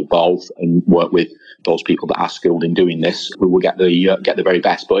blend of both and work with those people that are skilled in doing this, we will get the very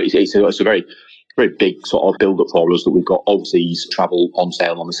best. But it's a very, very big sort of build-up for us that we've got overseas travel on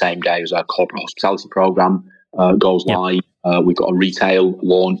sale on the same day as our corporate hospitality program goes live. We've got a retail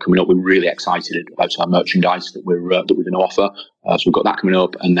launch coming up. We're really excited about our merchandise that we're going to offer. So we've got that coming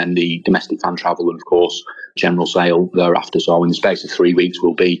up, and then the domestic fan travel, and of course general sale thereafter. So in the space of 3 weeks,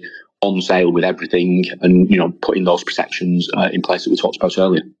 we'll be on sale with everything, and you know, putting those protections in place that we talked about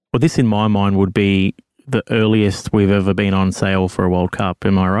earlier. Well, this in my mind would be the earliest we've ever been on sale for a World Cup.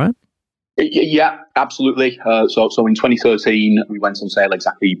 Am I right? Yeah, absolutely. So in 2013, we went on sale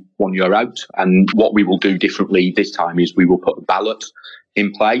exactly 1 year out. And what we will do differently this time is we will put a ballot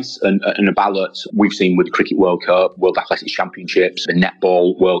in place. And a ballot we've seen with the Cricket World Cup, World Athletics Championships, the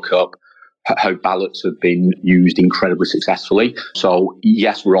Netball World Cup, how ballots have been used incredibly successfully. So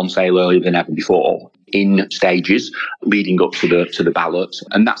yes, we're on sale earlier than ever before in stages leading up to the ballot.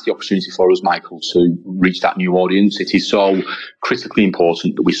 And that's the opportunity for us, Michael, to reach that new audience. It is so critically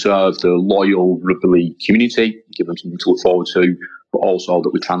important that we serve the loyal rugby league community, give them something to look forward to, but also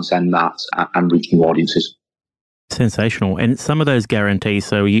that we transcend that and reach new audiences. Sensational. And some of those guarantees,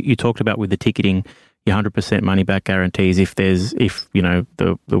 so you talked about with the ticketing, your 100% money back guarantees if you know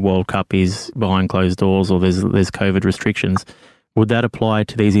the World Cup is behind closed doors or there's COVID restrictions. Would that apply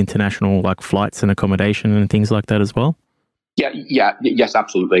to these international like flights and accommodation and things like that as well? Yes,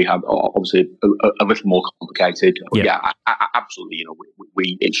 absolutely. Obviously, a little more complicated. Absolutely. You know,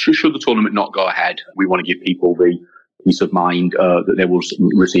 we should the tournament not go ahead, we want to give people the peace of mind that they will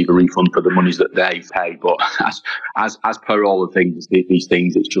receive a refund for the monies that they've paid. But as per all the things, these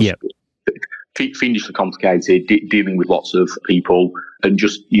things, it's just fiendishly complicated, dealing with lots of people, and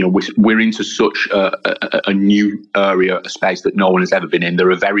just, you know, we're into such a new area, a space that no one has ever been in. There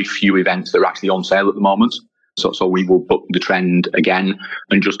are very few events that are actually on sale at the moment. So we will book the trend again,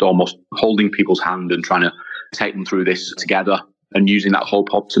 and just almost holding people's hand and trying to take them through this together, and using that hope,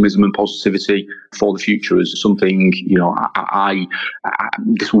 optimism and positivity for the future is something, you know, I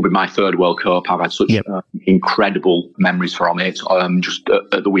this will be my third World Cup. I've had such incredible memories from it. Just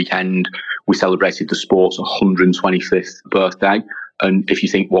at the weekend, we celebrated the sport's 125th birthday. And if you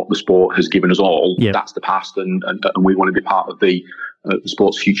think what the sport has given us all, that's the past, and we want to be part of the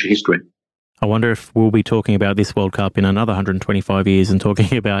sport's future history. I wonder if we'll be talking about this World Cup in another 125 years and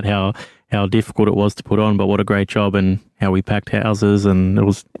talking about how difficult it was to put on, but what a great job, and how we packed houses, and it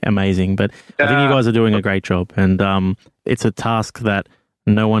was amazing. But I think you guys are doing a great job, and it's a task that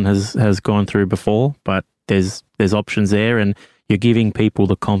no one has gone through before, but there's options there, and you're giving people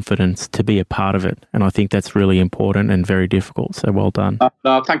the confidence to be a part of it. And I think that's really important and very difficult. So well done.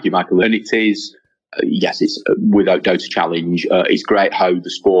 Thank you, Michael. And it is, yes, it's without doubt a challenge. It's great how the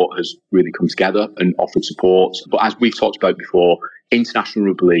sport has really come together and offered support. But as we've talked about before, international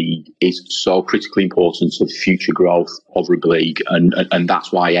rugby league is so critically important to the future growth of rugby league. And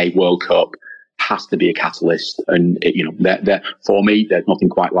that's why a World Cup has to be a catalyst. And, for me, there's nothing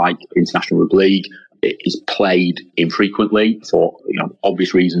quite like international rugby league. It is played infrequently for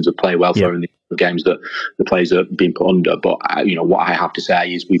obvious reasons of player welfare and the games that the players are being put under. But what I have to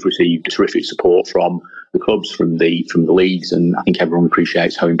say is we've received terrific support from the clubs, from the leagues, and I think everyone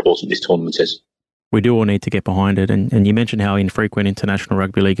appreciates how important this tournament is. We do all need to get behind it, and you mentioned how infrequent international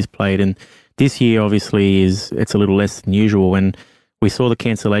rugby league is played, and this year obviously it's a little less than usual. And we saw the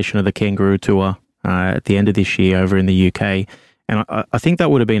cancellation of the Kangaroo Tour at the end of this year over in the UK. And I think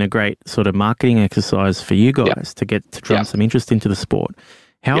that would have been a great sort of marketing exercise for you guys to get to drum some interest into the sport.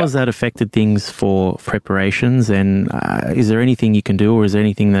 How has that affected things for preparations? And is there anything you can do, or is there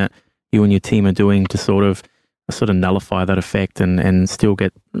anything that you and your team are doing to sort of nullify that effect and still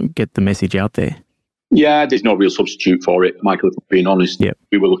get the message out there? Yeah, there's no real substitute for it, Michael, if I'm being honest. Yep.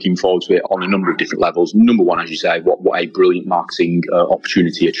 We were looking forward to it on a number of different levels. Number one, as you say, what a brilliant marketing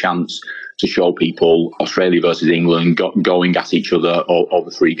opportunity, a chance to show people Australia versus England going at each other over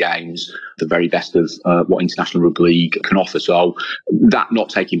 3 games, the very best of what international rugby league can offer. So that not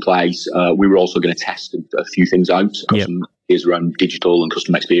taking place, we were also going to test a few things out. Some ideas around digital and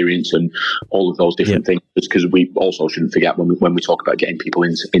customer experience and all of those different things, because we also shouldn't forget when we talk about getting people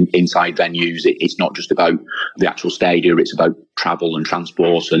inside venues, it's not just about the actual stadium, it's about travel and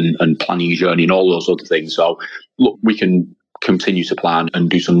transport and planning your journey and all those other things. So look, we can continue to plan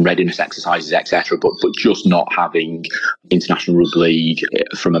and do some readiness exercises, etc. But just not having international rugby league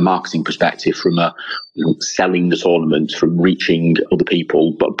from a marketing perspective, from a selling the tournament, from reaching other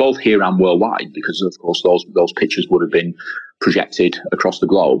people, but both here and worldwide, because of course those pictures would have been projected across the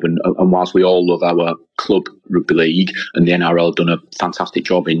globe. And whilst we all love our club rugby league, and the NRL have done a fantastic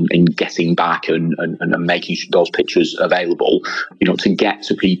job in getting back and making those pictures available, to get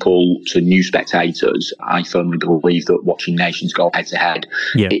to people, to new spectators, I firmly believe that watching nations go head to head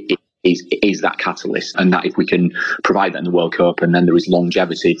is that catalyst, and that if we can provide that in the World Cup, and then there is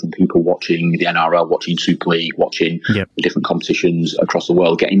longevity from people watching the NRL, watching Super League, watching the different competitions across the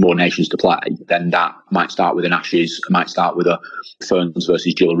world, getting more nations to play, then that might start with an Ashes, it might start with a Ferns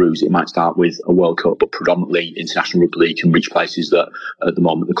versus Gillaroos, it might start with a World Cup, but predominantly international rugby league can reach places that at the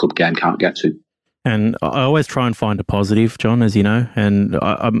moment the club game can't get to. And I always try and find a positive, John, as you know, and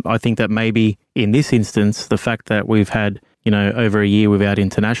I think that maybe in this instance, the fact that we've had over a year without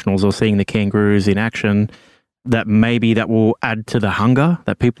internationals or seeing the Kangaroos in action, that maybe that will add to the hunger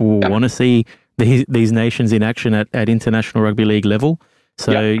that people will want to see these nations in action at international rugby league level.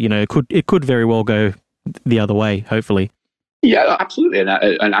 So, it could very well go the other way, hopefully. Yeah, absolutely. And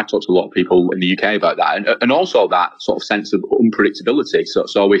I talked to a lot of people in the UK about that, and also that sort of sense of unpredictability.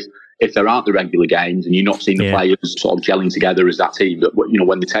 So if there aren't the regular games and you're not seeing the players sort of gelling together as that team, that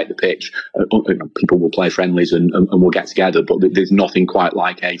when they take the pitch, people will play friendlies and we'll get together. But there's nothing quite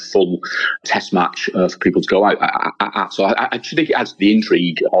like a full test match for people to go out at. So I actually think it adds to the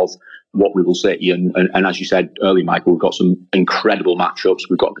intrigue of what we will see. And as you said earlier, Michael, we've got some incredible matchups.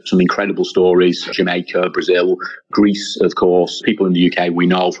 We've got some incredible stories. Jamaica, Brazil, Greece, of course. People in the UK, we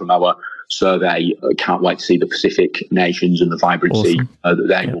know from our survey, can't wait to see the Pacific nations and the vibrancy that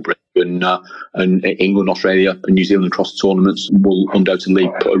they will bring. And England, Australia and New Zealand across the tournaments will undoubtedly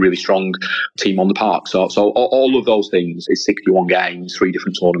put a really strong team on the park. So all of those things, is 61 games, 3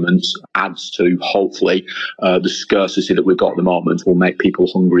 different tournaments, adds to, hopefully, the scarcity that we've got at the moment will make people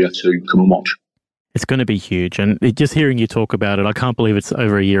hungrier to come and watch. It's going to be huge. And just hearing you talk about it, I can't believe it's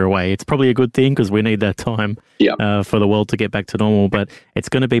over a year away. It's probably a good thing because we need that time for the world to get back to normal, but it's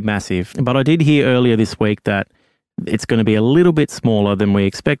going to be massive. But I did hear earlier this week that it's going to be a little bit smaller than we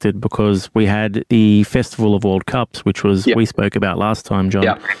expected because we had the Festival of World Cups, which was we spoke about last time,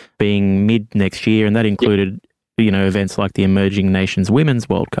 John, being mid next year, and that included events like the Emerging Nations Women's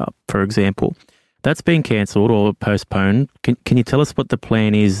World Cup, for example. That's been cancelled or postponed. Can you tell us what the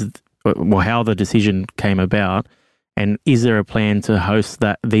plan is, or how the decision came about, and is there a plan to host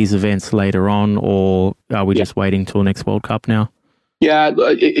these events later on, or are we just waiting till next World Cup now? Yeah,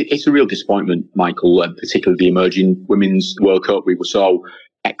 it's a real disappointment, Michael, particularly the Emerging Women's World Cup. We were so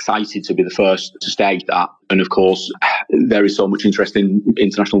excited to be the first to stage that. And of course, there is so much interest in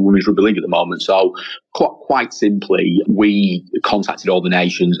International Women's Rugby League at the moment. So quite simply, we contacted all the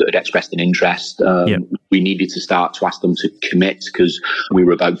nations that had expressed an interest. We needed to start to ask them to commit because we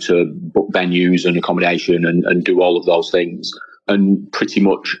were about to book venues and accommodation and do all of those things. And pretty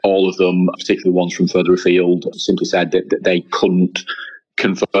much all of them, particularly ones from further afield, simply said that they couldn't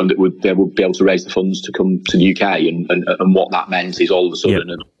confirm that they would be able to raise the funds to come to the UK. And what that meant is all of a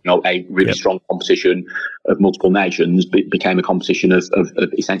sudden, a really strong competition of multiple nations became a competition of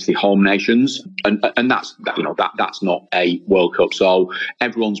essentially home nations. And that's not a World Cup. So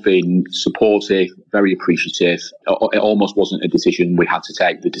everyone's been supportive, very appreciative. It almost wasn't a decision we had to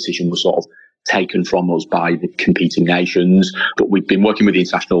take. The decision was sort of taken from us by the competing nations. But we've been working with the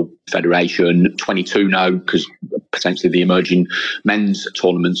International Federation, 22 now, because potentially the emerging men's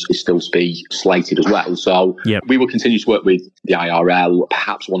tournaments is still to be slated as well. So we will continue to work with the IRL.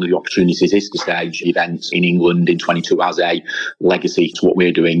 Perhaps one of the opportunities is to stage events in England in 22 as a legacy to what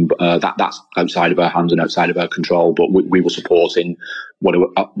we're doing. That's outside of our hands and outside of our control, but we will support in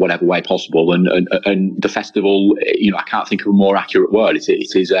whatever way possible. And the festival, I can't think of a more accurate word. It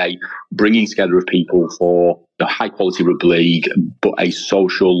is a bringing together of people for a high quality rugby league, but a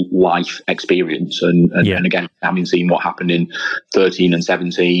social life experience. And again, having seen what happened in 13 and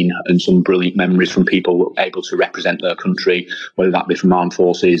 17 and some brilliant memories from people able to represent their country, whether that be from armed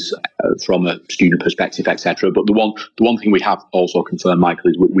forces, from a student perspective, etc. But the one thing we have also confirmed, Michael,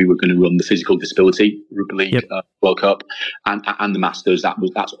 is we were going to run the physical disability rugby league World Cup and the Masters.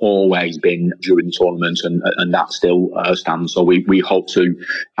 That's always been during the tournament, and that still stands. So we hope to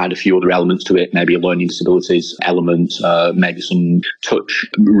add a few other elements to it, maybe a learning disabilities element, maybe some touch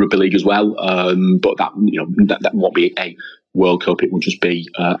rugby league as well. But that won't be a World Cup. It will just be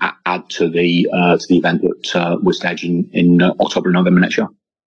add to the event that we're staging in October and November next year.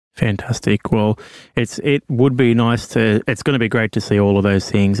 Fantastic. Well, it would be nice it's going to be great to see all of those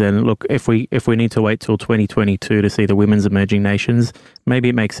things. And look, if we need to wait till 2022 to see the women's emerging nations, maybe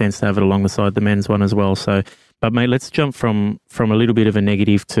it makes sense to have it alongside the men's one as well. So, but mate, let's jump from a little bit of a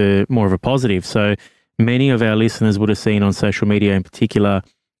negative to more of a positive. So many of our listeners would have seen on social media in particular,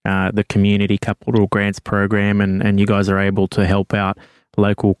 the Community Capital Grants program, and you guys are able to help out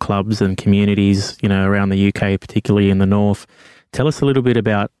local clubs and communities, around the UK, particularly in the north. Tell us a little bit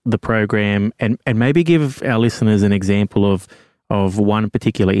about the program and maybe give our listeners an example of one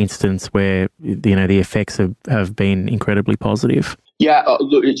particular instance where, the effects have been incredibly positive. Yeah,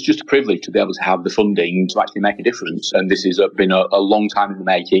 look, it's just a privilege to be able to have the funding to actually make a difference. And this has been a long time in the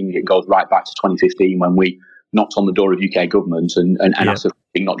making. It goes right back to 2015 when we knocked on the door of UK government and asked for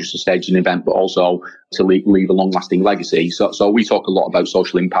not just to stage an event, but also to leave a long-lasting legacy. So we talk a lot about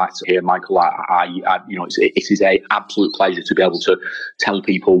social impact here, Michael. It is a absolute pleasure to be able to tell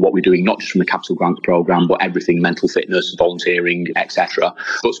people what we're doing, not just from the Capital Grants Programme, but everything: mental fitness, volunteering, etc.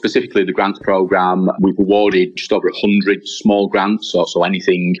 But specifically the grants programme, we've awarded just over 100 small grants, so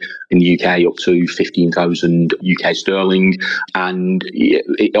anything in the UK up to 15,000 UK sterling, and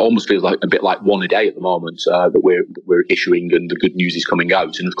it almost feels like a bit like one a day at the moment that we're issuing, and the good news is coming out.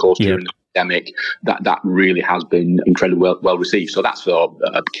 And of course, during the pandemic, that really has been incredibly well received. So that's for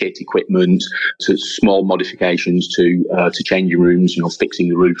kit, equipment, to small modifications to changing rooms, fixing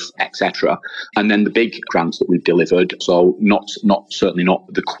the roof, etc. And then the big grants that we've delivered. So certainly not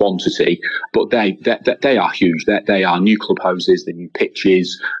the quantity, but they are huge. They are new clubhouses, the new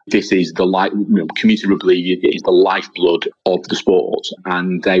pitches. This is the community rugby league is the lifeblood of the sport,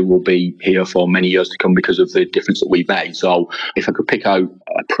 and they will be here for many years to come because of the difference that we've made. So if I could pick out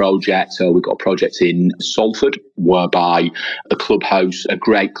a project, we've got a project in Salford whereby a clubhouse, a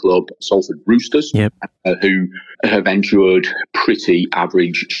great club, Salford Roosters, who have endured pretty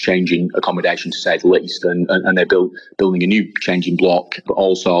average changing accommodation, to say the least, and they're building a new changing block, but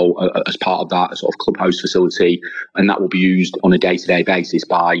also as part of that, a sort of clubhouse facility, and that will be used on a day-to-day basis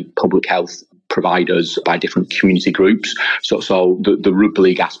by public health providers, by different community groups. So the rugby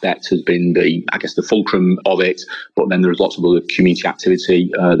league aspect has been the fulcrum of it, but then there's lots of other community activity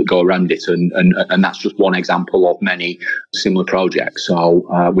that go around it, and that's just one example of many similar projects. So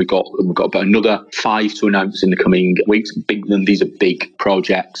we've got about another 5 to announce in the coming weeks. These are big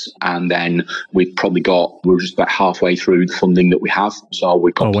projects, and then we're just about halfway through the funding that we have. So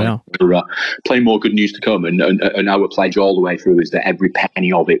we've got plenty more good news to come, and our pledge all the way through is that every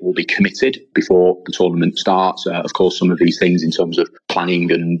penny of it will be committed before the tournament starts. Of course, some of these things in terms of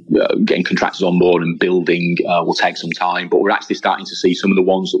planning and getting contractors on board and building will take some time, but we're actually starting to see some of the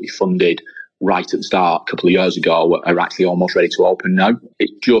ones that we funded right at the start a couple of years ago are actually almost ready to open now.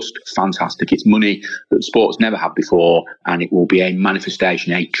 It's just fantastic. It's money that sports never had before, and it will be a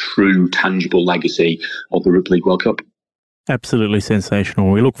manifestation, a true, tangible legacy of the Rugby League World Cup. Absolutely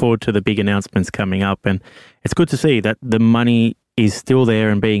sensational. We look forward to the big announcements coming up, and it's good to see that the money is still there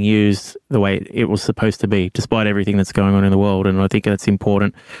and being used the way it was supposed to be, despite everything that's going on in the world. And I think that's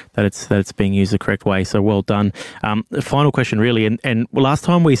important that it's being used the correct way. So well done. The final question, really, and last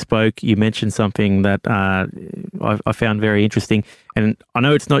time we spoke, you mentioned something that I found very interesting. And I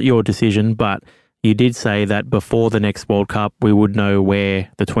know it's not your decision, but you did say that before the next World Cup, we would know where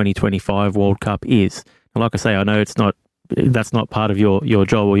the 2025 World Cup is. And like I say, I know that's not part of your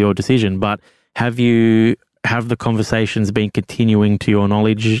job or your decision, but have the conversations been continuing to your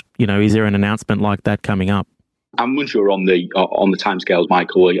knowledge? You know, is there an announcement like that coming up? I'm unsure on the timescales,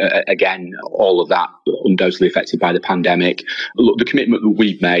 Michael. Again, all of that undoubtedly affected by the pandemic. Look, the commitment that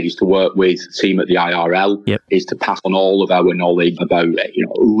we've made is to work with the team at the IRL, is to pass on all of our knowledge about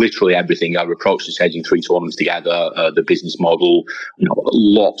literally everything, our approach to staging 3 tournaments together, the business model,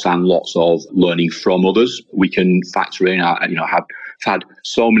 lots and lots of learning from others. We can factor in, have had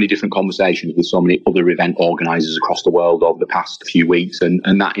so many different conversations with so many other event organisers across the world over the past few weeks,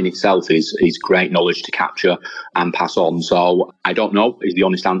 and that in itself is great knowledge to capture and pass on. So I don't know is the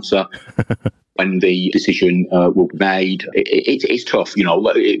honest answer. When the decision will be made, it's tough.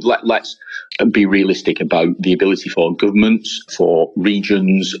 Let's be realistic about the ability for governments, for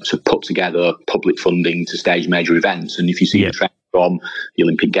regions to put together public funding to stage major events. And if you see the trend from the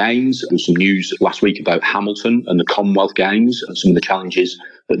Olympic Games, there was some news last week about Hamilton and the Commonwealth Games and some of the challenges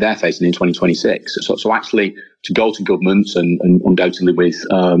that they're facing in 2026. So actually, to go to governments and undoubtedly with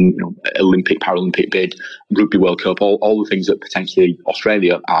Olympic, Paralympic bid, Rugby World Cup, all the things that potentially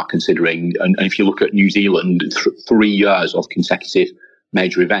Australia are considering. And if you look at New Zealand, 3 years of consecutive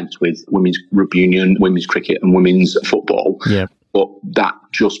major events with women's rugby union, women's cricket and women's football. Yeah. But that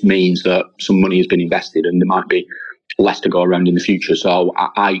just means that some money has been invested and there might be less to go around in the future. So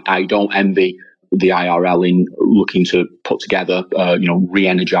I don't envy the IRL in looking to put together,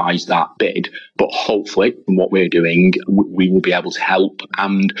 re-energise that bid. But hopefully, from what we're doing, we will be able to help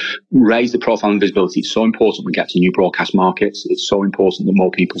and raise the profile and visibility. It's so important we get to new broadcast markets. It's so important that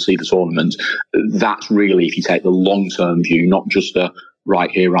more people see the tournament. That's really, if you take the long-term view, not just a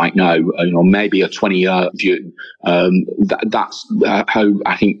right here, right now, maybe a 20-year view. That's how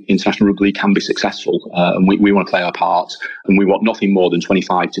I think International Rugby League can be successful. And we want to play our part, and we want nothing more than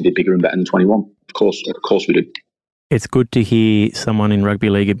 25 to be bigger and better than 21. Of course we do. It's good to hear someone in Rugby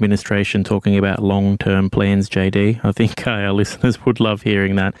League administration talking about long-term plans, JD. I think our listeners would love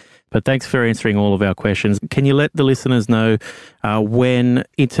hearing that. But thanks for answering all of our questions. Can you let the listeners know when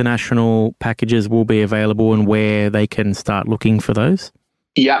international packages will be available and where they can start looking for those?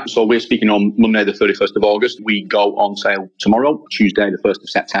 Yeah, so we're speaking on Monday, the 31st of August. We go on sale tomorrow, Tuesday, the 1st of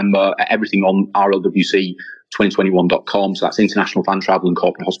September. Everything on RLWC2021.com. So that's international fan travel and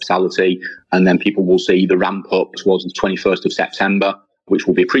corporate hospitality. And then people will see the ramp up towards the 21st of September, which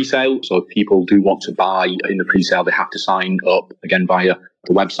will be a pre-sale. So if people do want to buy in the pre-sale, they have to sign up again via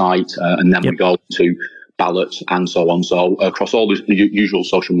the website, and then we go to ballots and so on. So across all the usual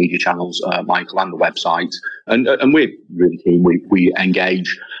social media channels, Michael, and the website. And we're really keen. We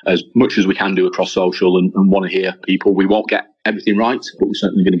engage as much as we can do across social and want to hear people. We won't get everything right, but we're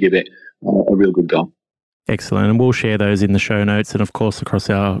certainly going to give it a real good go. Excellent. And we'll share those in the show notes and, of course, across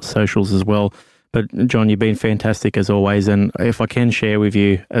our socials as well. But, John, you've been fantastic as always. And if I can share with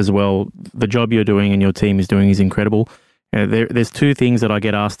you as well, the job you're doing and your team is doing is incredible. There's 2 things that I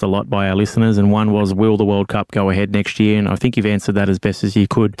get asked a lot by our listeners, and one was, will the World Cup go ahead next year? And I think you've answered that as best as you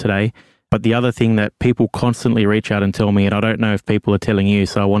could today. But the other thing that people constantly reach out and tell me, and I don't know if people are telling you,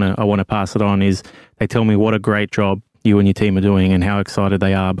 so I want to pass it on, is they tell me what a great job you and your team are doing and how excited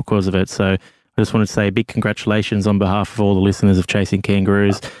they are because of it. So I just wanted to say a big congratulations on behalf of all the listeners of Chasing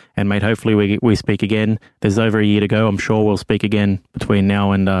Kangaroos. And, mate, hopefully we speak again. There's over a year to go. I'm sure we'll speak again between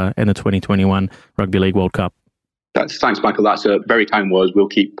now and the 2021 Rugby League World Cup. Thanks, Michael. That's a very kind words. We'll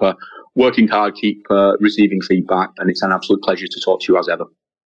keep working hard, keep receiving feedback, and it's an absolute pleasure to talk to you as ever.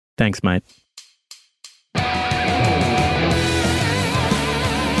 Thanks, mate.